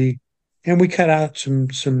part three, and we cut out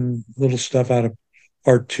some little stuff out of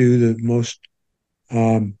part two.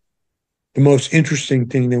 Um, the most interesting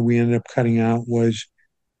thing that we ended up cutting out was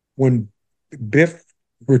when Biff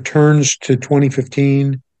returns to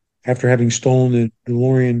 2015 after having stolen the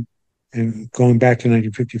DeLorean and going back to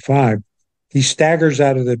 1955. He staggers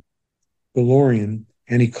out of the DeLorean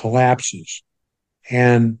and he collapses.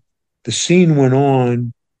 And the scene went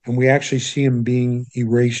on, and we actually see him being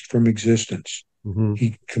erased from existence. Hmm.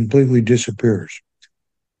 He completely disappears.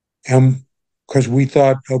 And because we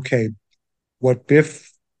thought, okay, what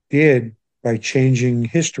Biff did by changing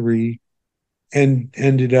history and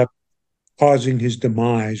ended up causing his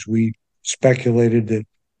demise, we speculated that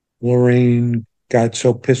Lorraine got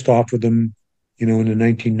so pissed off with him, in the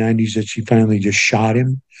 1990s that she finally just shot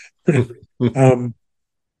him. um,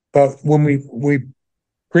 but when we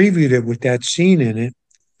previewed it with that scene in it,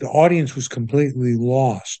 the audience was completely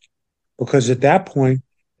lost because at that point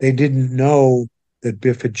they didn't know that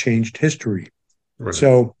Biff had changed history. Right.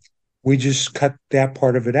 So we just cut that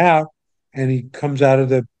part of it out, and he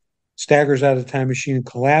staggers out of the time machine and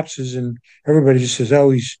collapses, and everybody just says, "Oh,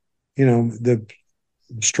 he's, the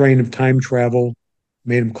strain of time travel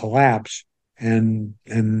made him collapse," and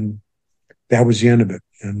that was the end of it,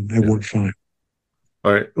 and it Yeah. worked fine.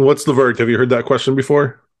 All right. What's the verdict? Have you heard that question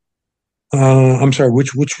before? I'm sorry,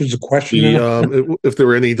 which was the question The now? if there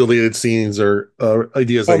were any deleted scenes or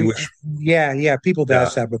ideas that Oh, you wish. yeah. People have Yeah.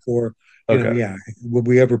 asked that before. Okay. Yeah. Would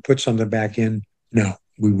we ever put something back in? No,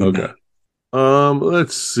 we would Okay. not.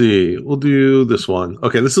 Let's see. We'll do this one.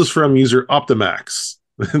 Okay, this is from user Optimax.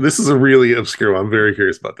 This is a really obscure one. I'm very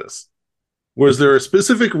curious about this. Was there a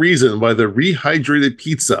specific reason why the rehydrated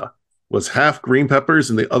pizza was half green peppers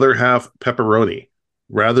and the other half pepperoni,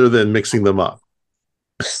 rather than mixing them up?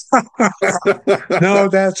 No,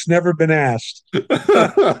 that's never been asked.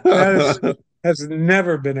 That is has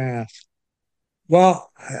never been asked.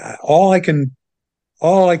 Well, all I can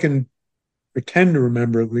pretend to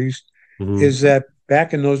remember at least Mhm. is that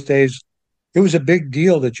back in those days, it was a big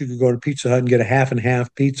deal that you could go to Pizza Hut and get a half and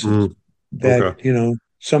half pizzas. Mhm. That Okay.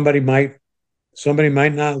 somebody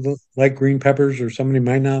might not like green peppers, or somebody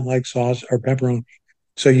might not like sauce or pepperoni,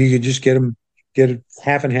 so you could just get it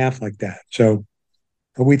half and half like that. So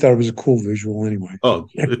we thought it was a cool visual anyway. Oh,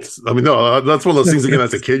 I mean, no, that's one of those things again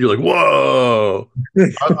as a kid, you're like, whoa.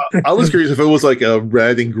 I was curious if it was like a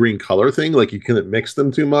red and green color thing, like you couldn't mix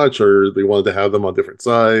them too much, or they wanted to have them on different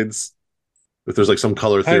sides. If there's like some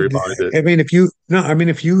color I, theory behind it. I mean, if you no, I mean,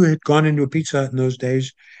 if you had gone into a Pizza Hut in those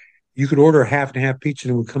days, you could order a half and half pizza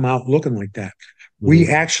and it would come out looking like that. We Mhm.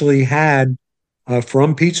 actually had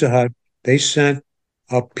from Pizza Hut, they sent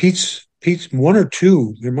a pizza, one or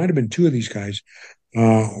two. There might have been two of these guys,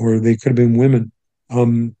 or they could have been women.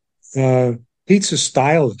 Um, uh, Pizza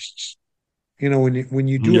stylists. When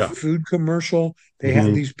you do a Yeah. food commercial, they have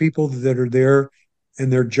Hmm. these people that are there,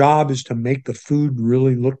 and their job is to make the food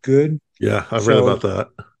really look good. Yeah, I've read So about that.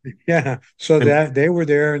 yeah, so And that they were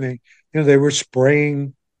there, and they were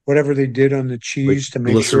spraying whatever they did on the like cheese to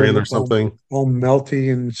make sure it glycerin or looked something. all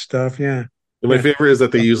melty and stuff. Yeah, And my yeah, favorite is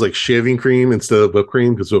that they use like shaving cream instead of whipped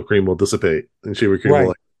cream because whipped cream will dissipate and shaving cream will right,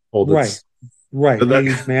 like hold right, its. right. And And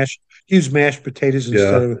they that, use mashed potatoes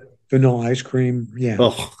instead yeah. of vanilla ice cream. Yeah.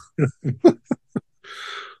 Oh,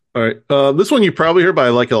 all right. This one you probably heard, but I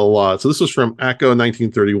like it a lot. So this was from ACO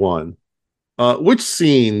 1931. Which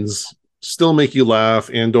scenes still make you laugh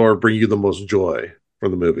and/or bring you the most joy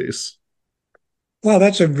from the movies? Well,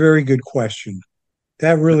 that's a very good question.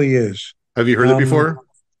 That really is. Have you heard it Um, before?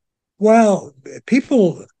 well,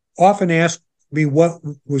 people often ask me what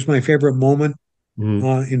was my favorite moment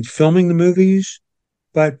Mhm. in filming the movies,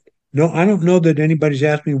 but no, I don't know that anybody's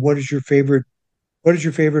asked me what is your favorite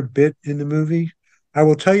bit in the movie. I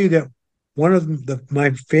will tell you that one of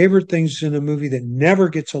my favorite things in a movie that never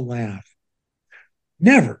gets a laugh,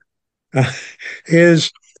 never, uh,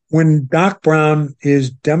 is when Doc Brown is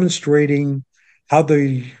demonstrating how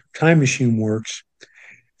the time machine works,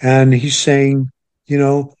 and he's saying,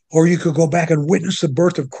 or you could go back and witness the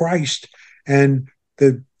birth of Christ. And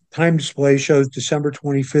the time display shows December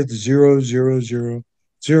 25th, 0000.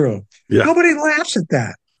 Yeah. Nobody laughs at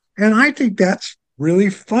that. And I think that's really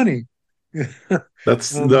funny.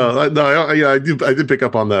 That's um, yeah, I did pick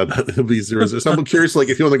up on that. It'll be zeros. So I'm curious, like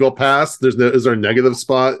if you want to go past, is there a negative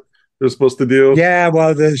spot they're supposed to do? yeah,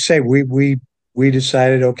 well, they say we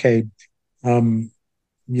decided, okay, um,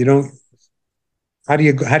 you don't. How do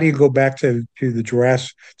you go back to the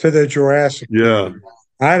Jurassic Yeah. period?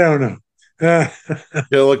 I don't know. Yeah,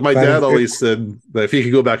 like my But dad always said that if he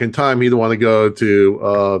could go back in time, he'd want to go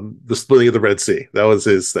to the splitting of the Red Sea. That was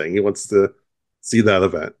his thing. He wants to see that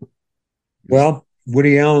event. well,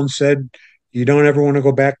 Woody Allen said you don't ever want to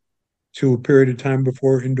go back to a period of time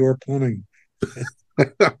before indoor plumbing.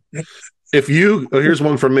 If you, oh, here's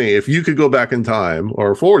one from me. If you could go back in time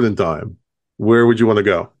or forward in time, where would you want to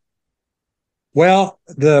go? Well,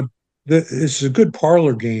 this is a good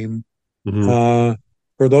parlor game. Mm-hmm. Uh,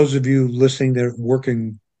 for those of you listening that work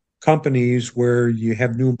in companies where you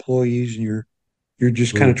have new employees and you're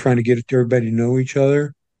just kind of trying to get everybody to know each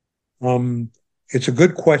other. Um, it's a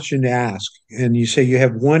good question to ask. And you say you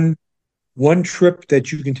have one trip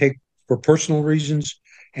that you can take for personal reasons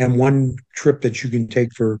and one trip that you can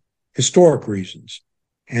take for historic reasons.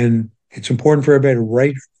 And it's important for everybody to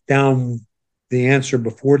write down the answer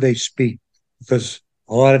before they speak, because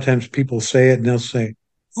a lot of times people say it and they'll say,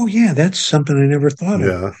 "Oh yeah, that's something I never thought of."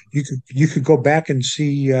 Yeah. You could go back and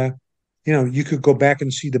see, you could go back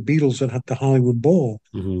and see the Beatles at the Hollywood Bowl.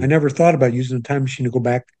 I Mm-hmm. never thought about using a time machine to go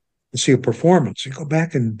back and see a performance. You go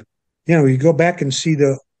back and see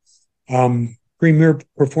the premiere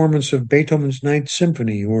performance of Beethoven's Ninth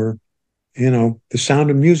Symphony, or The Sound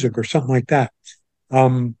of Music, or something like that.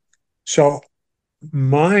 Um, so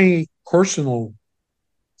my personal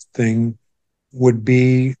thing would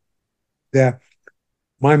be that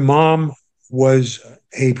my mom was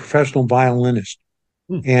a professional violinist,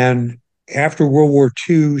 and after World War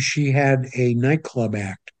II, she had a nightclub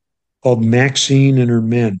act called Maxine and Her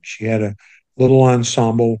Men. She had a little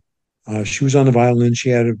ensemble. She was on the violin. She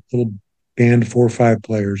had a little band, 4 or 5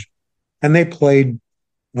 players, and they played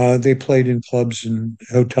in clubs and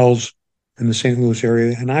hotels in the St. Louis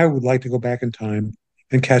area. And I would like to go back in time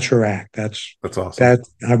and catch her act. That's awesome. That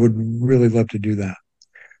I would really love to do that.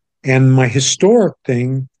 And my historic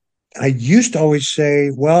thing, I used to always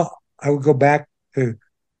say, well, I would go back to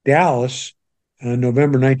Dallas,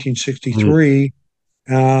 November Mm. 1963,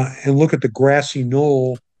 and look at the grassy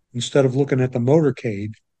knoll instead of looking at the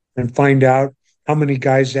motorcade, and find out how many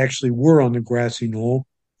guys actually were on the grassy knoll,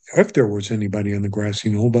 if there was anybody on the grassy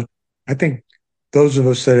knoll. But I think those of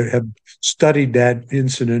us that have studied that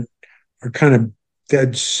incident are kind of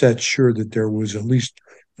dead set sure that there was at least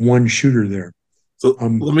one shooter there. So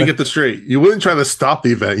let me But get this straight. You wouldn't try to stop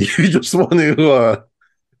the event. You just want to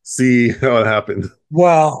see how it happened.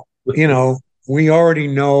 well, we already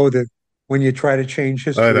know that when you try to change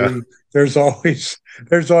I know. history, there's always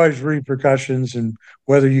there's always repercussions, and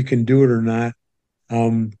whether you can do it or not.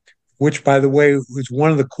 Um, which, by the way, was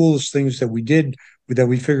one of the coolest things that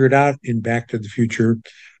we figured out in Back to the Future,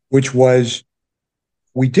 which was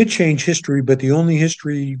we did change history, but the only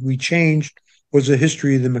history we changed was the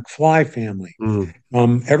history of the McFly family.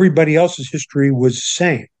 Mm. Everybody else's history was the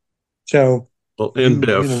same. So Well, and you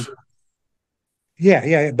know, Biff, yeah,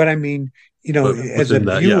 yeah. But I mean, but as a within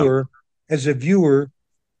that, yeah. viewer,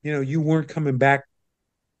 you weren't coming back,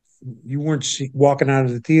 you weren't walking out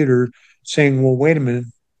of the theater saying, "Well, wait a minute,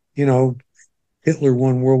 you know, Hitler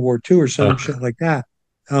won World War II," or some Uh, shit like that.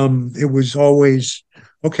 It was always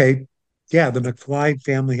okay. Yeah, the McFly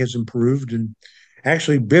family has improved, and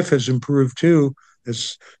actually Biff has improved too,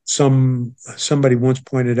 as somebody once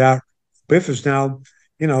pointed out. Biff is now,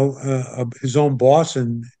 his own boss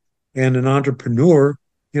and an entrepreneur.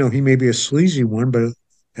 He may be a sleazy one, but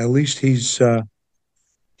at least he's out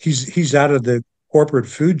of the corporate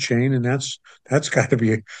food chain, and that's got to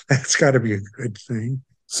be that's got to be a good thing.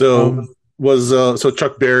 so Um, so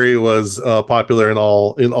Chuck Berry was popular in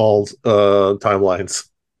all timelines.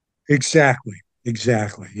 Exactly.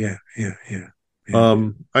 Exactly. Yeah. Yeah. Yeah.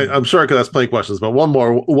 Yeah. Yeah. I'm sure I could ask plenty of questions, but one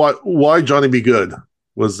more. Why Johnny Be Good?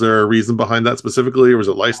 Was there a reason behind that specifically, or was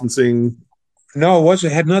it licensing? No, it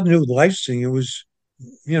wasn't. It had nothing to do with licensing. It was,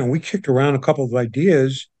 we kicked around a couple of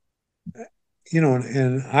ideas,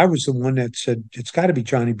 and I was the one that said it's got to be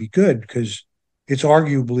Johnny Be Good, because it's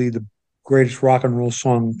arguably the greatest rock and roll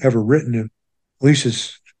song ever written. At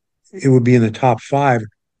least it would be in the top five.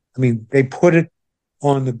 I mean, they put it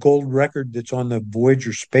on the gold record that's on the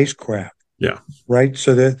Voyager spacecraft, Yeah. right?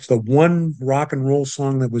 So that's the one rock and roll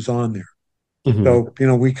song that was on there. Mm-hmm.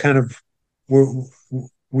 So, we kind of we're,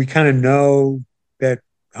 we kind of know that,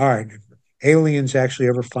 all right, aliens actually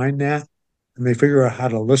ever find that and they figure out how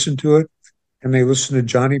to listen to it and they listen to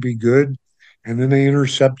Johnny Be Good and then they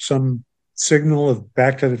intercept some signal of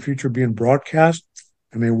Back to the Future being broadcast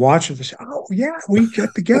and they watch it. They say, "Oh yeah, we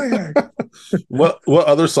got the guy." What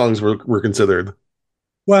other songs were considered?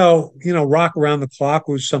 Well, "Rock Around the Clock"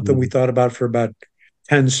 was something we Mm, thought about for about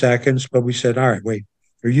 10 seconds, but we said, all right, wait,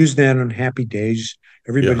 they're using that on Happy Days. yeah.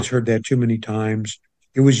 Everybody's heard that too many times.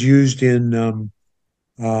 It was used in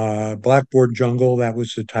Blackboard Jungle. That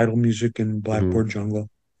was the title music in Mhm. Blackboard Jungle.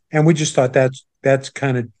 And we just thought that's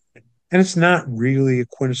kind of, and it's not really a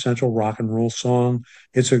quintessential rock and roll song.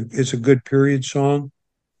 It's a good period song.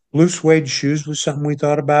 Blue Suede Shoes was something we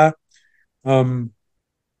thought about. Um,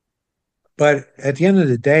 but at the end of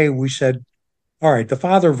the day, we said, all right, the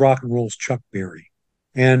father of rock and roll is Chuck Berry,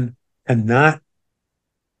 and not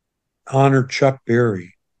honor Chuck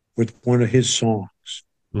Berry with one of his songs.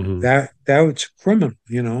 Mhm. That was criminal.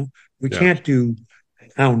 We Yeah. can't do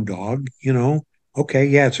Hound Dog. Okay,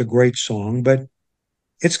 yeah, it's a great song, but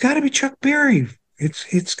it's got to be Chuck Berry.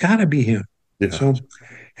 It's got to be him. Yeah. So,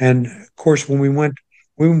 and of course, when we went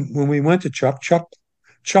to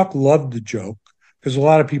Chuck loved the joke because a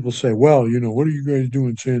lot of people say, well, what are you guys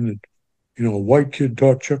doing saying that a white kid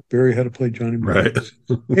taught Chuck Berry how to play Johnny B. Right.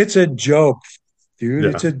 Good? It's a joke, dude.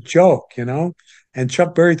 It's Yeah. a joke. And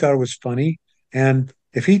Chuck Berry thought it was funny. And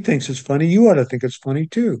if he thinks it's funny, you ought to think it's funny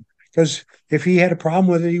too. Because if he had a problem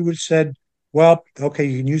with it, he would have said, well, okay,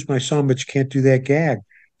 you can use my song, but you can't do that gag.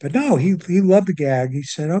 But no, he loved the gag. He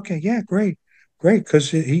said, okay, yeah, great, great, because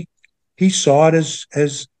he saw it as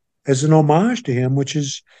an homage to him, which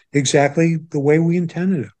is exactly the way we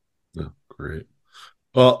intended it. Yeah. Great.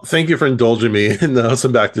 Well, thank you for indulging me in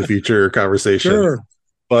some Back to the Future conversation. Sure,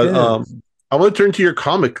 But sure. I want to turn to your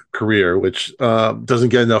comic career, which doesn't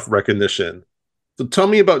get enough recognition. So tell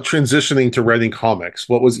me about transitioning to writing comics.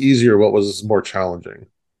 What was easier? What was more challenging?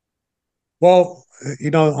 Well,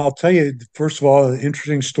 I'll tell you, first of all, an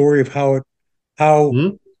interesting story of how Hmm.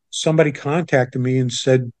 somebody contacted me and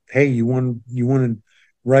said, "Hey, you want to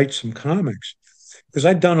write some comics?" Because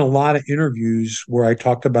I'd done a lot of interviews where I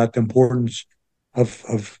talked about the importance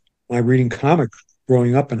of my reading comics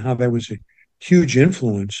growing up and how that was a huge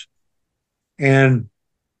influence. And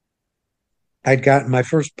I'd gotten my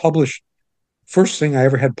first thing I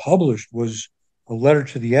ever had published was a letter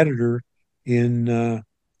to the editor in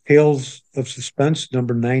Tales of Suspense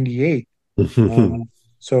number 98.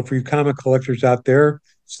 So for you comic collectors out there,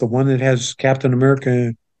 it's the one that has Captain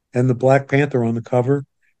America and the Black Panther on the cover.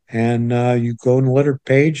 And you go in the letter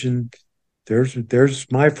page, and there's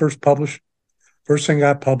my first thing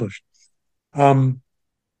got published. Um,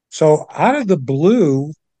 so out of the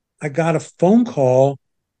blue, I got a phone call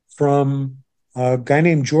from a guy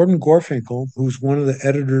named Jordan Gorfinkel, who's one of the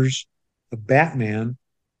editors of Batman,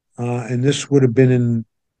 and this would have been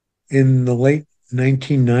in the late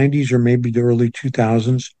 1990s or maybe the early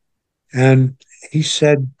 2000s. And he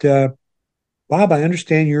said, Bob, I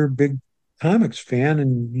understand you're a big comics fan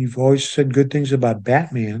and you've always said good things about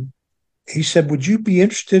Batman. He said, would you be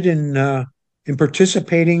interested in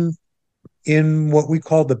participating in what we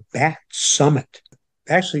call the Bat Summit?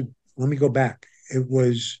 Actually, let me go back. It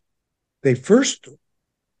was they first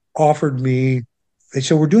offered me. They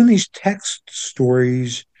said we're doing these text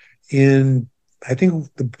stories in. I think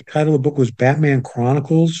the title of the book was Batman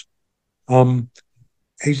Chronicles. Um,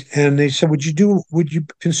 and they said, would you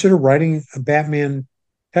consider writing a Batman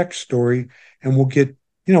text story? And we'll get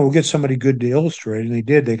somebody good to illustrate. And they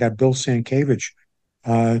did. They got Bill Sienkiewicz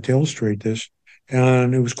to illustrate this.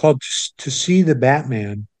 And it was called To See the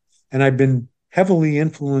Batman. And I've been heavily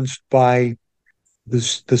influenced by the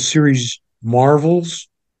series Marvels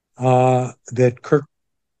that Kirk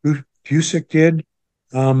Busiek did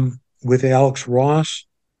with Alex Ross.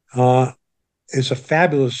 Uh, it's a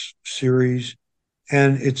fabulous series,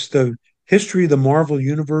 and it's the history of the Marvel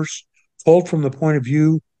universe told from the point of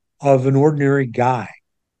view of an ordinary guy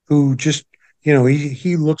who just,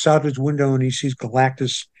 he looks out his window and he sees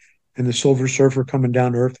Galactus and the Silver Surfer coming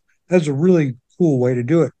down to Earth. That's a really cool way to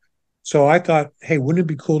do it. So I thought, hey, wouldn't it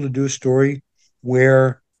be cool to do a story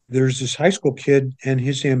where there's this high school kid and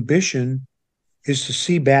his ambition is to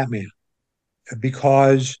see Batman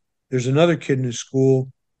because there's another kid in his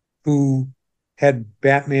school who had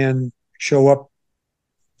Batman show up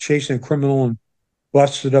chasing a criminal and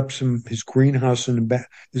busted up his greenhouse in the back,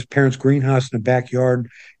 his parents' greenhouse in the backyard,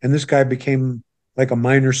 and this guy became like a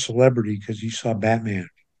minor celebrity because he saw Batman.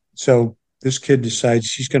 So this kid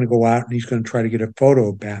decides he's going to go out and he's going to try to get a photo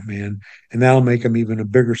of Batman, and that'll make him even a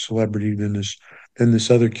bigger celebrity than this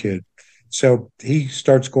other kid. So he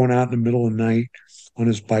starts going out in the middle of the night on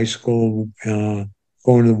his bicycle, going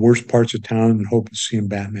to the worst parts of town and hoping to see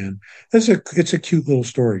Batman. It's a cute little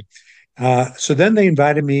story. So then they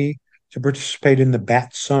invited me to participate in the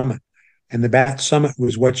Bat Summit, and the Bat Summit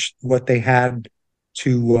was what they had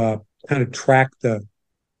to kind of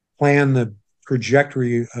plan the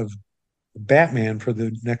trajectory of Batman for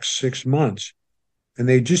the next 6 months. And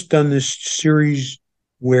they just done this series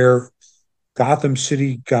where Gotham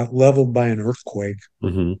City got leveled by an earthquake.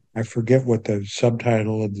 Hmm. I forget what the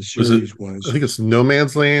subtitle of the Was it? series I was. think it's No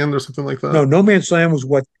Man's Land or something like No, that. No Man's Land was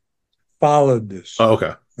what followed this. Oh,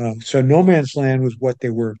 okay. So No Man's Land was what they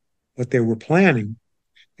were planning.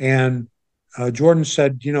 And Jordan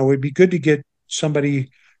said, it'd be good to get somebody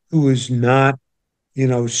who is not,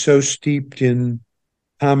 so steeped in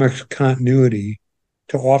comics continuity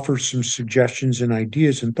to offer some suggestions and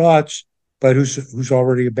ideas and thoughts, but who's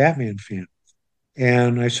already a Batman fan.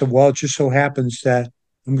 And I said, well, it just so happens that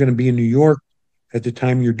I'm going to be in New York at the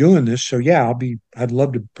time you're doing this. So yeah, I'd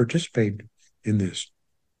love to participate in this.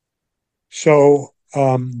 So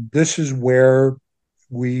this is where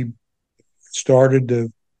we started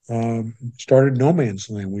No Man's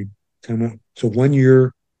Land. We kind of it's a 1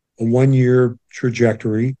 year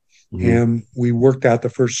trajectory, Hmm. and we worked out the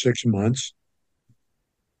first 6 months.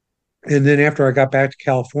 And then after I got back to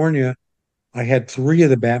California, I had three of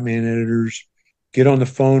the Batman editors get on the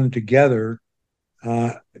phone together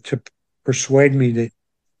to persuade me that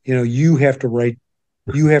you have to write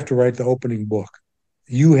the opening book.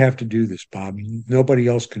 You have to do this, Bob. Nobody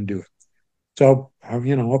else can do it. So,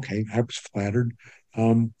 okay, I was flattered.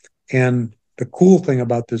 Um, and the cool thing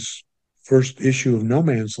about this first issue of No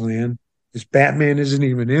Man's Land is Batman isn't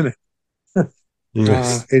even in it.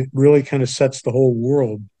 Nice. It really kind of sets the whole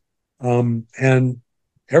world. And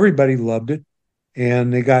everybody loved it.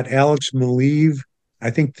 And they got Alex Maleev.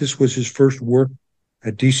 I think this was his first work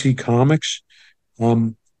at DC Comics.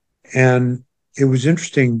 Um, and it was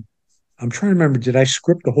interesting. I'm trying to remember, did I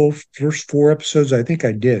script the whole first four episodes? I think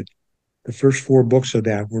I did. The first four books of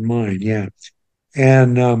that were mine, yeah.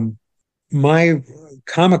 And my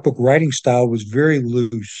comic book writing style was very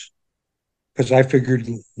loose because I figured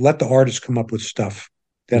let the artist come up with stuff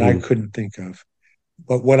that I Hmm. couldn't think of.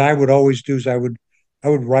 But what I would always do is I would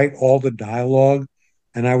write all the dialogue,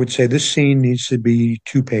 and I would say this scene needs to be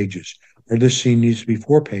 2 pages or this scene needs to be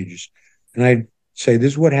 4 pages. And I'd say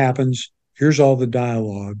this is what happens. Here's all the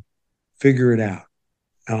dialogue. Figure it out.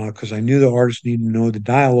 Because I knew the artist needed to know the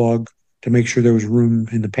dialogue to make sure there was room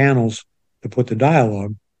in the panels to put the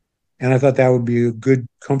dialogue. And I thought that would be a good,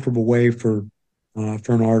 comfortable way for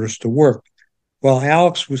an artist to work. Well,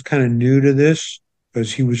 Alex was kind of new to this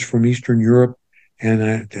because he was from Eastern Europe,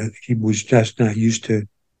 and he was just not used to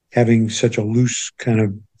having such a loose kind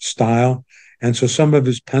of style. And so some of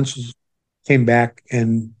his pencils came back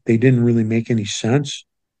and they didn't really make any sense.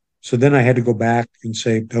 So then I had to go back and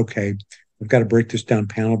say, okay, I've got to break this down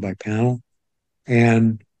panel by panel.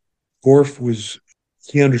 And Gorf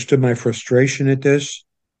he understood my frustration at this.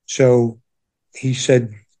 So he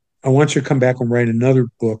said, I want you to come back and write another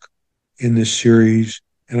book in this series,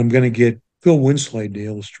 and I'm going to get Phil Winslade to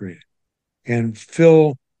illustrate it. And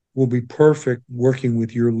Phil will be perfect working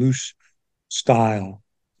with your loose style,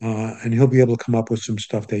 and he'll be able to come up with some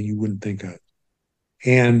stuff that you wouldn't think of.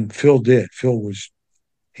 And Phil did.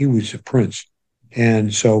 He was a prince,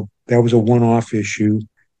 and so that was a one-off issue.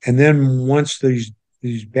 And then once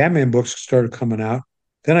these Batman books started coming out,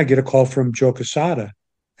 then I get a call from Joe Quesada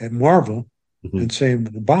at Marvel Hmm. and saying,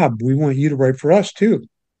 Bob, we want you to write for us too.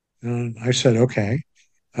 And I said, okay.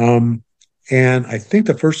 Um, and I think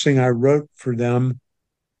the first thing I wrote for them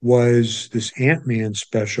was this Ant-Man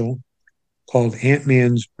special called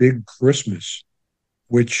Ant-Man's Big Christmas,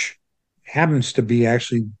 which happens to be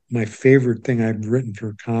actually my favorite thing I've written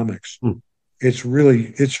for comics. It's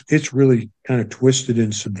really kind of twisted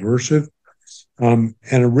and subversive. And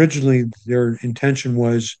originally their intention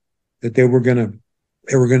was that they were gonna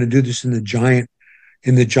do this in the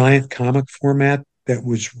giant comic format that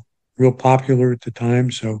was real popular at the time.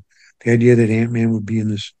 So the idea that Ant-Man would be in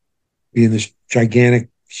this gigantic,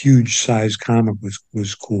 huge size comic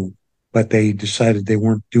was cool. But they decided they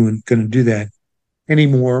weren't going to do that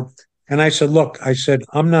anymore. And I said, look,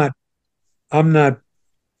 I'm not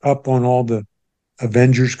up on all the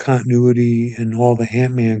Avengers continuity and all the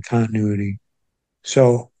Ant-Man continuity.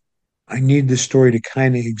 So I need this story to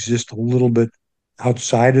kind of exist a little bit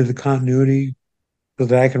outside of the continuity so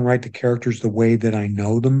that I can write the characters the way that I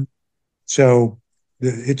know them. So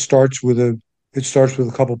it starts with a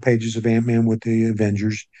couple pages of Ant-Man with the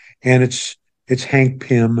Avengers, and it's Hank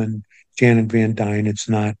Pym and Janet Van Dyne. It's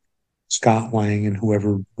not Scott Lang and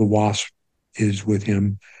whoever the Wasp is with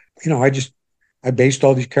him. I based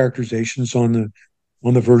all these characterizations on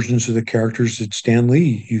the versions of the characters that Stan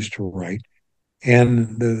Lee used to write.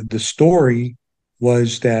 And the story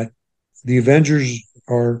was that the Avengers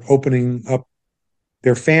are opening up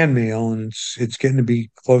their fan mail, and it's getting to be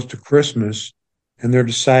close to Christmas, and they're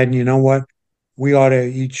deciding, you know what, we ought to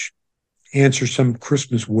each answer some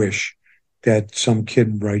Christmas wish that some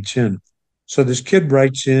kid writes in. So this kid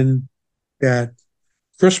writes in that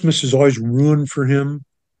Christmas is always ruined for him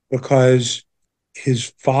because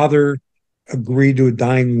his father agreed to a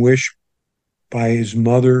dying wish by his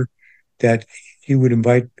mother that he would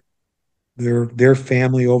invite their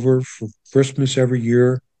family over for Christmas every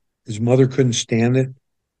year. His mother couldn't stand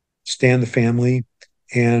the family,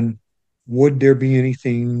 and would there be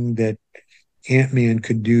anything that Ant-Man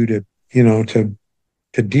could do to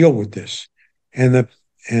to deal with this? And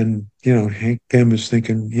Hank Pym is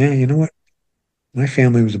thinking, yeah, you know what? My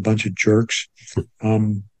family was a bunch of jerks.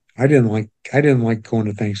 Um, I didn't like going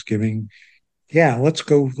to Thanksgiving. Yeah, let's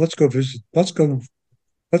go visit. Let's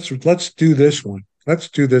do this one. Let's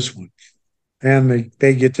do this one. And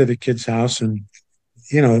they get to the kid's house, and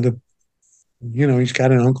you know, the he's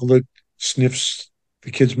got an uncle that sniffs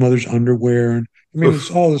the kid's mother's underwear, and I mean it's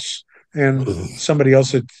Oof. all this, and somebody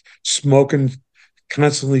else that's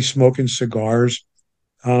constantly smoking cigars.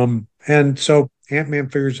 And so Ant-Man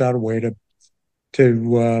figures out a way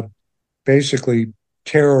to basically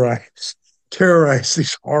terrorize terrorize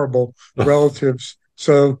these horrible relatives,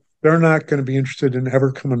 so they're not going to be interested in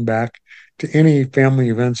ever coming back to any family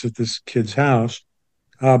events at this kid's house.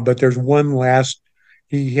 But there's one last.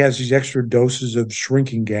 He has these extra doses of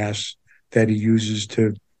shrinking gas that he uses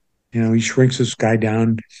to, he shrinks this guy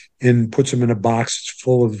down and puts him in a box that's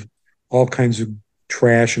full of all kinds of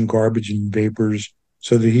trash and garbage and vapors,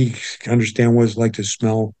 so that he can understand what it's like to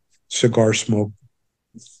smell cigar smoke.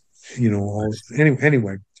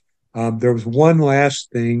 Anyway, there was one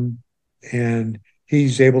last thing, and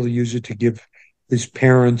he's able to use it to give his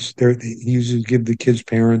parents. He uses to give the kids'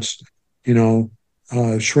 parents, you know,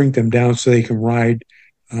 shrink them down so they can ride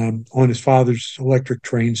on his father's electric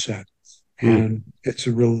train set, Mm. and it's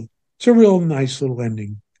a real nice little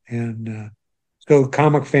ending. And so,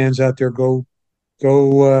 comic fans out there, go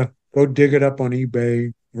dig it up on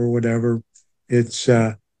eBay or whatever. It's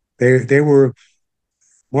they were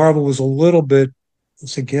Marvel was a little bit. I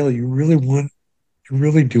said, Gail, you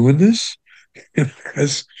really doing this?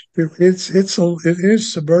 Because it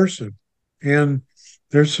is subversive, and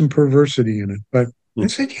there's some perversity in it. But I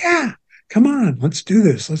Mm. said, yeah, come on, let's do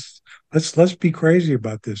this. Let's be crazy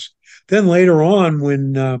about this. Then later on,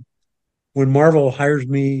 when Marvel hires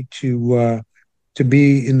me to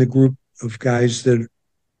be in the group of guys that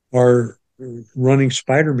are running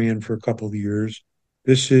Spider-Man for a couple of years,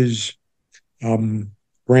 this is um,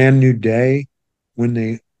 Brand New Day, when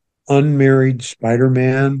they unmarried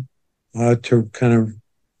Spider-Man to kind of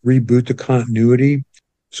reboot the continuity.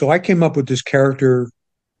 So I came up with this character,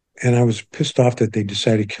 and I was pissed off that they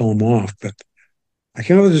decided to kill him off. But I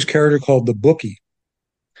came up with this character called the Bookie,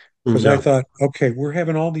 Mm, because I yeah. thought, okay, we're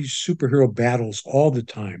having all these superhero battles all the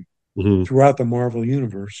time Hmm. throughout the Marvel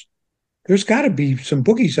universe. There's got to be some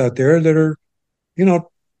bookies out there that are, you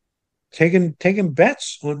know, taking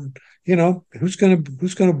bets on, who's gonna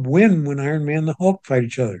win when Iron Man and the Hulk fight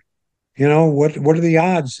each other. What are the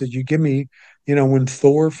odds that you give me, when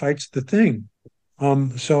Thor fights the Thing?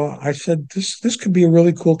 So I said this could be a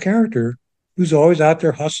really cool character who's always out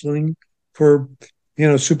there hustling for,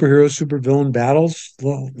 superhero, supervillain battles,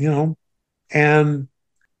 well, and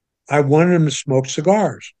I wanted him to smoke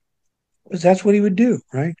cigars because that's what he would do,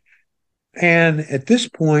 right? And at this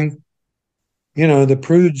point, the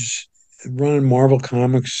prudes running Marvel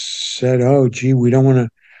Comics said, "Oh, gee, we don't want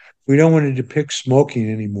to depict smoking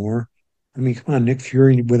anymore. I mean, come on, Nick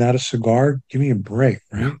Fury without a cigar, give me a break,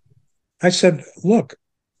 Yeah. right?" I said, "Look,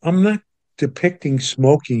 I'm not depicting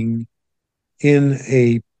smoking in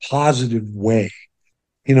a positive way.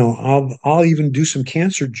 I'll even do some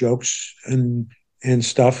cancer jokes and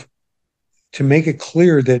stuff to make it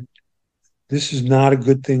clear that this is not a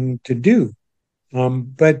good thing to do.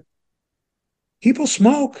 But people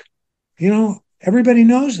smoke, everybody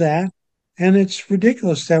knows that, and it's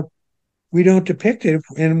ridiculous that we don't depict it.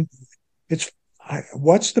 And it's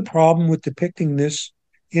what's the problem with depicting this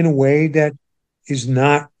in a way that is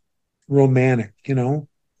not romantic?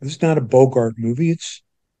 It's not a Bogart movie. It's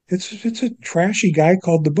a trashy guy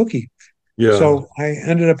called the Bookie." Yeah. So I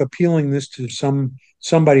ended up appealing this to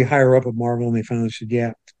somebody higher up at Marvel, and they finally said,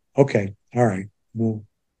 "Yeah, okay, all right, we'll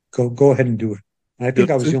go ahead and do it." And I Yeah. think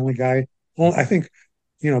I was See, the only guy. Well, I think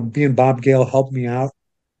being Bob Gale helped me out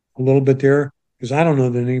a little bit there. because I don't know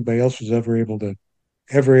that anybody else was ever able to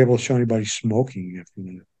show anybody smoking after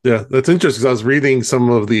that. Yeah, that's interesting. 'Cause I was reading some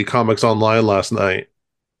of the comics online last night,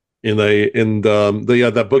 and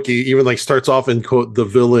that bookie even like starts off in quote the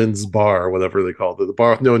villains bar, whatever they call it, the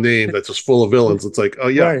bar with no name that's just full of villains. It's like, oh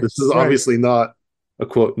yeah, Right, this is right, obviously not a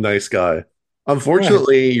quote nice guy. right.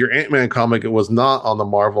 Unfortunately, your Ant-Man comic, it was not on the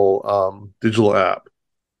Marvel digital app,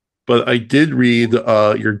 but I did read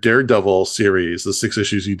your Daredevil series, the 6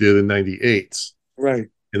 issues you did in '98, Right,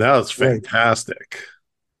 and that was right. fantastic.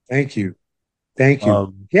 Thank you. Thank you.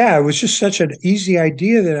 Um, Yeah, it was just such an easy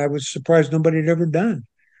idea that I was surprised nobody had ever done.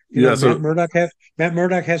 yeah, so Matt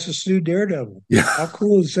Murdock has to sue Daredevil. yeah, How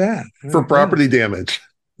cool is that? for Yeah. property damage.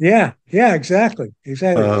 Yeah, yeah, exactly.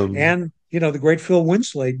 Exactly. Um, And the great Phil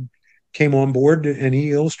Winslade came on board and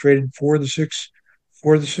he illustrated four of the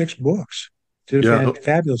six books. Did a yeah,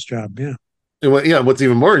 fabulous job. Yeah. and what's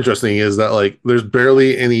even more interesting is that like there's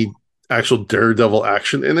barely any actual Daredevil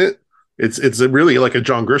action in it. It's really like a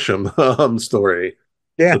John Grisham story.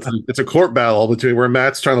 Yeah. It's a court battle between where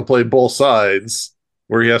Matt's trying to play both sides,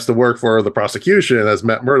 where he has to work for the prosecution as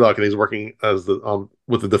Matt Murdock, and he's working as the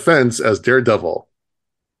with the defense as Daredevil.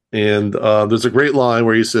 And there's a great line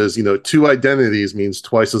where he says, two identities means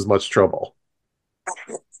twice as much trouble.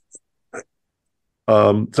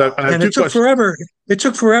 So I have And two it took questions. forever. It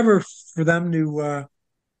took forever for them to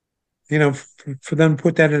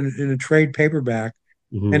put that in a trade paperback.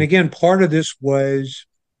 And Mhm. again, part of this was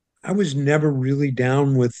I was never really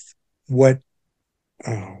down with what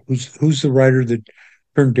who's the writer that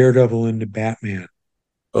turned Daredevil into Batman.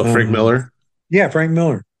 Frank Um, Miller. yeah, Frank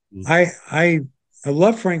Miller. Mhm. I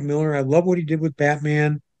love Frank Miller. I love what he did with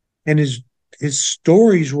Batman, and his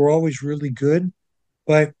stories were always really good.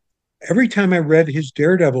 But every time I read his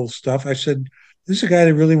Daredevil stuff, I said, "This is a guy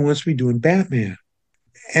that really wants to be doing Batman."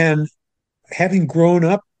 And having grown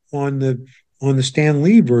up on the Stan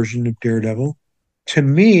Lee version of Daredevil, to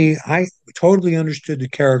me, I totally understood the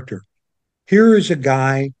character. Here is a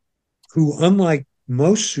guy who, unlike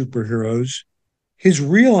most superheroes, his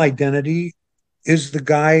real identity is the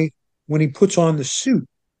guy when he puts on the suit,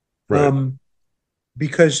 Right. um,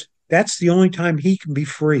 because that's the only time he can be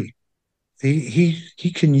free.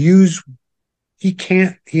 He can use he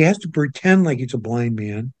can't he has to pretend like he's a blind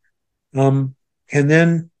man, um, and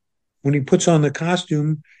then when he puts on the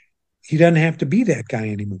costume, he doesn't have to be that guy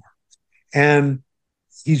anymore. And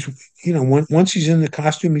he's once he's in the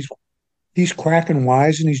costume, he's cracking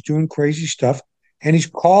wise and he's doing crazy stuff, and he's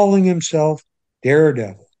calling himself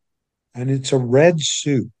Daredevil, and it's a red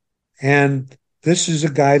suit. And this is a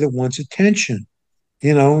guy that wants attention.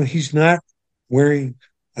 He's not wearing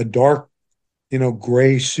a dark,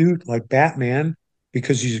 gray suit like Batman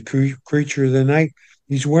because he's a creature of the night.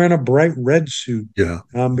 He's wearing a bright red suit Yeah.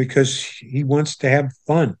 because he wants to have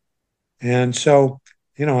fun. And so,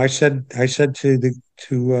 I said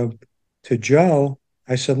to Joe,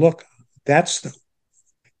 I said, look, that's the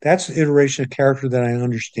iteration of character that I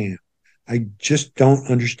understand. I just don't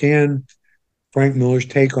understand Frank Miller's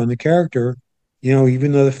take on the character.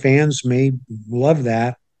 Even though the fans may love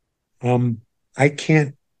that, um, I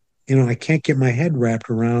can't, I can't get my head wrapped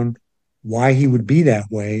around why he would be that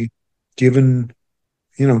way, given,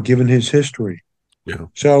 given his history. Yeah.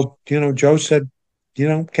 So, Joe said,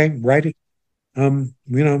 okay, write it.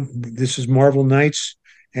 This is Marvel Knights,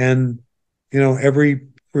 and every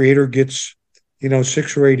creator gets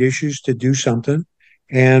 6 or 8 issues to do something,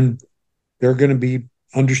 and they're going to be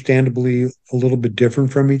understandably a little bit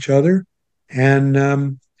different from each other. And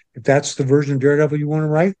if that's the version of Daredevil you want to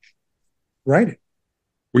write it.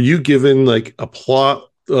 Were you given like a plot,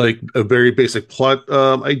 like a very basic plot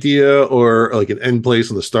idea, or like an end place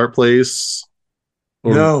and the start place?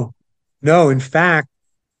 Or No, no. In fact,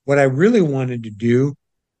 what I really wanted to do,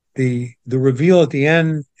 the reveal at the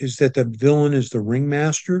end is that the villain is the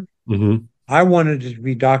ringmaster. Mhm. I wanted it to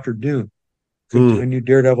be Doctor Doom because I Mm, knew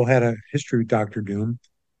Daredevil had a history with Doctor Doom,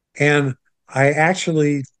 and I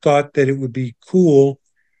actually thought that it would be cool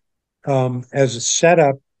as a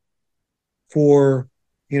setup for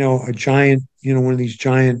a giant, one of these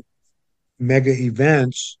giant mega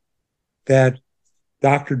events that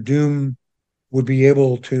Doctor Doom would be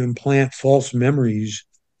able to implant false memories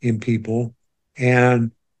in people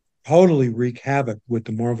and totally wreak havoc with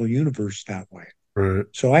the Marvel universe that way. right.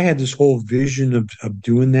 So I had this whole vision of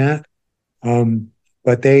doing that. Um,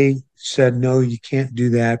 but they said, no, you can't do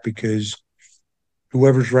that because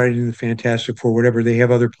whoever's writing the Fantastic Four, whatever, they have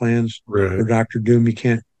other plans Right. for Doctor Doom.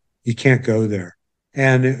 You can't go there.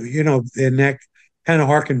 And and that kind of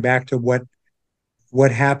harkened back to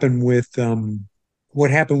what happened with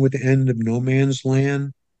the end of No Man's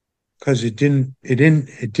Land, because it didn't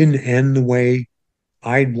end the way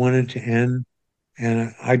I wanted to end,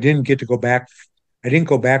 and I didn't get to go back. I didn't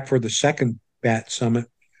go back for the second Bat Summit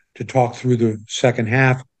to talk through the second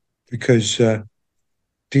half because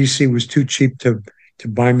DC was too cheap to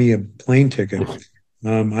buy me a plane ticket.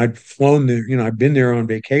 I'd flown there, I'd been there on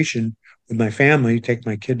vacation with my family, take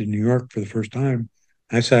my kid to New York for the first time.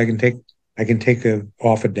 I said I can take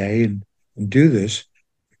off a day and do this.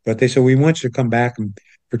 But they said, we want you to come back and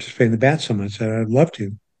participate in the Bat Summit. I said, I'd love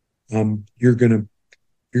to. You're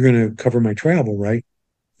gonna cover my travel, right?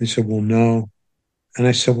 They said, well, no. And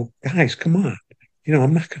I said, well, guys, come on.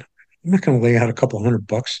 I'm not gonna lay out a couple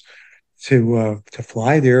 $100 to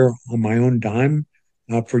fly there on my own dime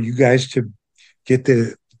for you guys to get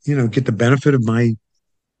get the benefit of my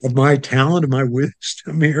talent, of my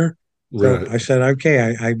wisdom here. So Right. I said,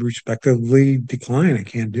 okay, I respectfully decline. I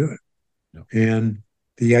can't do it. Yeah. And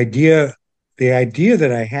the idea, the idea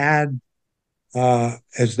that I had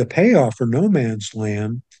as the payoff for No Man's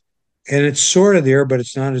Land, and it's sort of there, but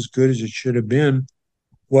it's not as good as it should have been,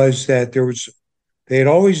 was that they had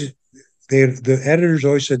always the editors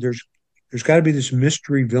always said there's got to be this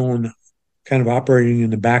mystery villain kind of operating in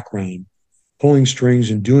the background, pulling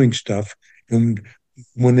strings and doing stuff. And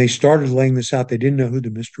when they started laying this out, they didn't know who the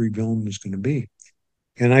mystery villain was going to be.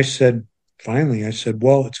 And finally, I said,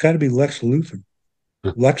 well, it's got to be Lex Luthor.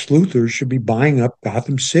 Lex Luthor should be buying up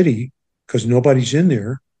Gotham City because nobody's in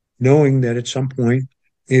there, knowing that at some point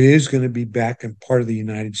it is going to be back and part of the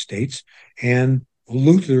United States, and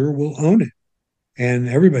Luthor will own it. And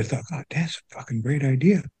everybody thought, God, that's a fucking great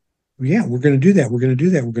idea. Yeah, we're going to do that. We're going to do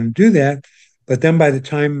that. We're going to do that. But then by the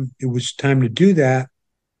time it was time to do that,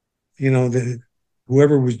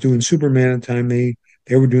 whoever was doing Superman at the time, they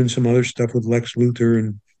were doing some other stuff with Lex Luthor,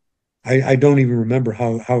 and I don't even remember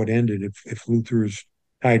how it ended, if Luthor is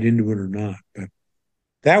tied into it or not. But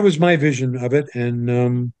that was my vision of it, and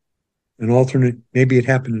an alternate, maybe it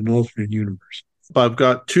happened in an alternate universe. But I've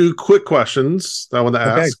got two quick questions that I want to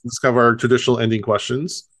Okay, ask. Let's cover our traditional ending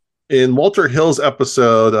questions. In Walter Hill's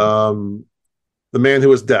episode, The Man Who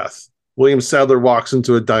Was Death, William Sadler walks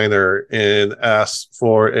into a diner and asks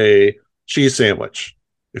for a cheese sandwich.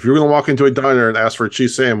 If you were going to walk into a diner and ask for a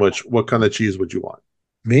cheese sandwich, what kind of cheese would you want?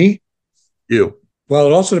 me? You. Well,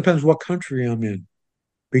 it also depends what country I'm in,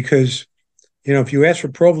 because if you ask for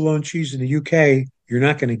provolone cheese in the UK, you're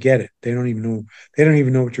not going to get it. They don't even know. They don't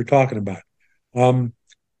even know what you're talking about. Um,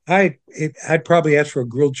 I'd probably ask for a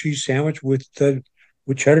grilled cheese sandwich with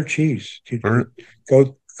cheddar cheese. All right.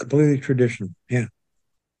 Go completely traditional. Yeah.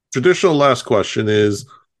 Traditional last question is,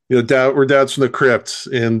 we're dads from the crypt,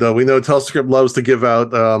 and we know Telescript loves to give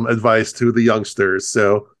out advice to the youngsters.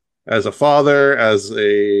 So, as a father, as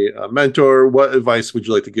a mentor, what advice would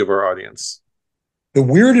you like to give our audience? The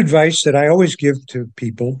weird advice that I always give to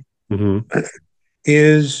people Mm-hmm.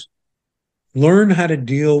 is learn how to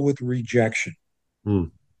deal with rejection,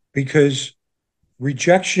 Mm. because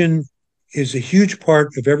rejection is a huge part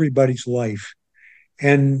of everybody's life,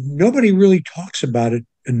 and nobody really talks about it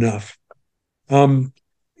enough. Um,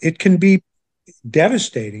 it can be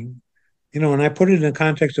devastating, and I put it in the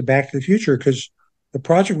context of Back to the Future because the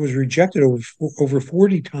project was rejected over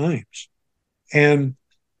 40 times. And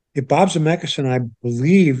if Bob Zemeckis and I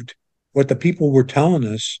believed what the people were telling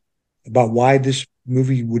us about why this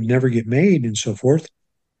movie would never get made and so forth,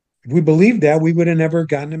 if we believed that, we would have never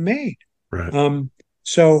gotten it made. Right. Um,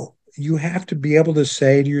 so you have to be able to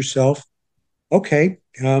say to yourself, okay,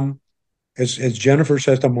 as Jennifer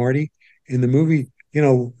says to Marty in the movie,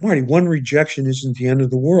 Marty, one rejection isn't the end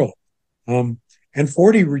of the world. Um, and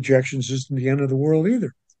 40 rejections isn't the end of the world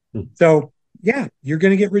either. Mm. So, yeah, you're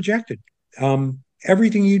going to get rejected.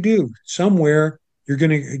 Everything you do, somewhere, you're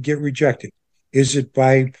going to get rejected. Is it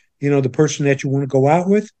by, the person that you want to go out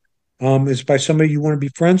with? Is it by somebody you want to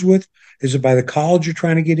be friends with? Is it by the college you're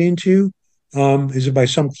trying to get into? Is it by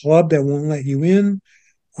some club that won't let you in?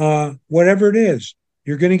 Whatever it is,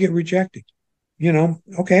 you're going to get rejected.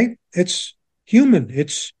 Okay, it's human.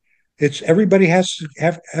 It's everybody has to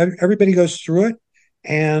have, everybody goes through it,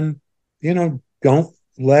 and don't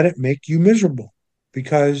let it make you miserable,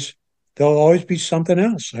 because there'll always be something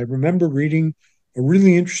else. I remember reading a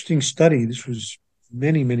really interesting study. This was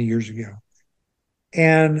many, many years ago.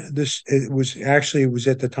 And it was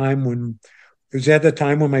at the time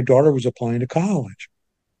when my daughter was applying to college,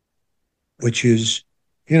 which is,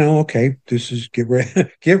 okay, this is get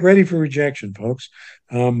ready for rejection, folks.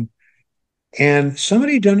 And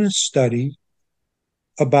somebody done a study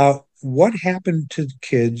about what happened to the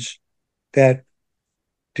kids that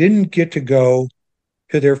didn't get to go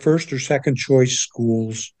to their first or second choice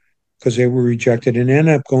schools because they were rejected and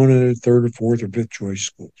ended up going to third or fourth or fifth choice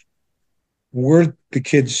schools. Were the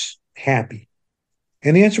kids happy?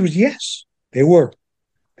 And the answer was yes, they were.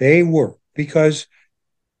 They were, because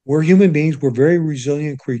we're human beings, we're very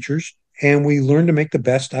resilient creatures, and we learn to make the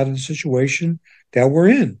best out of the situation that we're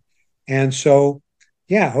in. And so,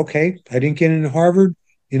 yeah, okay, I didn't get into Harvard.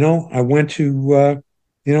 I went to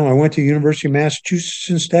University of Massachusetts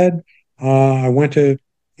instead. I went to,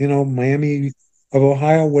 Miami of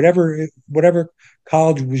Ohio, whatever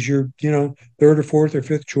college was your, third or fourth or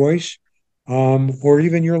fifth choice, or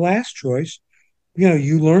even your last choice.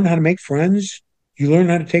 You learn how to make friends, you learn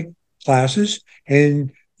how to take classes,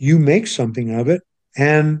 and you make something of it,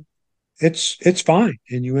 and it's fine,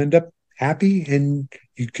 and you end up happy, and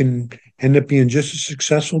you can end up being just as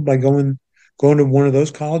successful by going to one of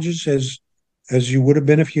those colleges as you would have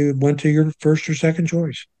been if you went to your first or second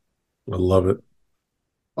choice. I love it.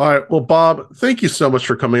 All right. Well, Bob, thank you so much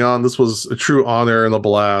for coming on. This was a true honor and a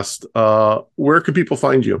blast. Where can people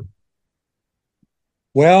find you?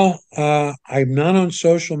 Well, I'm not on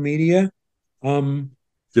social media, Do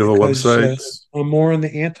you have a because website? I'm more on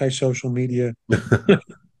the anti-social media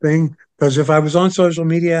thing. Because if I was on social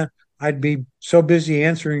media, I'd be so busy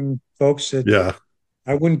answering folks that Yeah.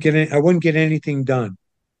 I wouldn't get anything done.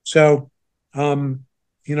 So, um,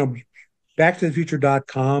 you know,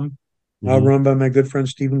 backtothefuture.com, Hmm. run by my good friend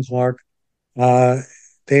Stephen Clark. Uh,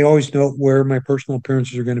 they always know where my personal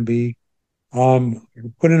appearances are going to be.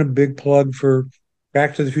 Put in a big plug for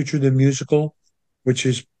Back to the Future the musical, which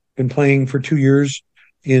has been playing for 2 years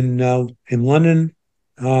in London,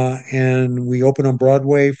 and we open on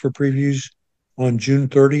Broadway for previews on June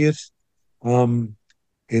 30th. Um,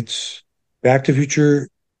 it's Back to the Future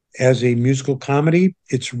as a musical comedy.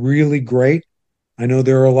 It's really great. I know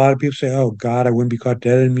there are a lot of people say, "Oh God, I wouldn't be caught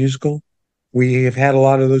dead in a musical." We have had a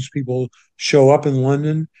lot of those people show up in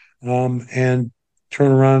London, and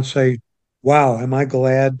turn around and say, "Wow, am I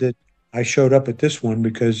glad that I showed up at this one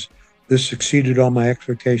because this exceeded all my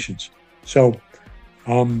expectations." So,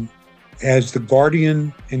 um, as the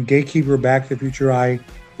guardian and gatekeeper of Back to the Future, I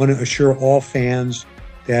want to assure all fans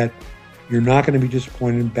that you're not going to be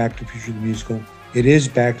disappointed in Back to the Future the musical. It is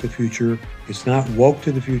Back to the Future. It's not woke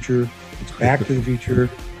to the future. It's Back to the Future.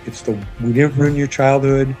 We didn't ruin your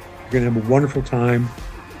childhood. You're going to have a wonderful time.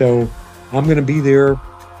 So I'm going to be there,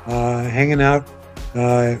 hanging out,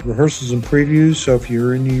 at rehearsals and previews. So if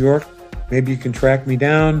you're in New York, maybe you can track me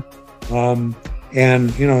down. And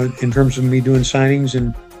in terms of me doing signings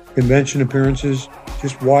and convention appearances,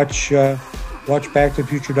 just watch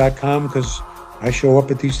backtothefuture.com, because I show up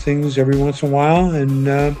at these things every once in a while, and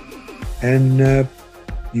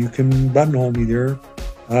you can buttonhole me there,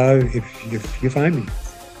 if you find me.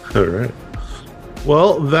 All right.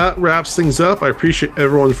 Well, that wraps things up. I appreciate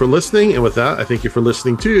everyone for listening. And with that, I thank you for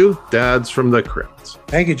listening to Dads from the Crypt.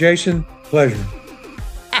 Thank you, Jason. Pleasure.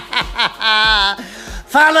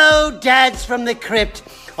 Follow Dads from the Crypt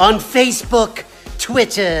on Facebook,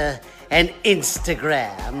 Twitter, and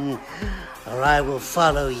Instagram, or I will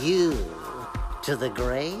follow you to the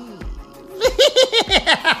grave.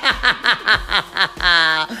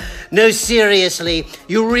 No, seriously,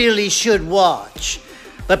 you really should watch.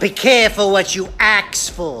 But be careful what you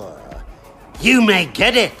ask for. You may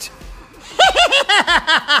get it.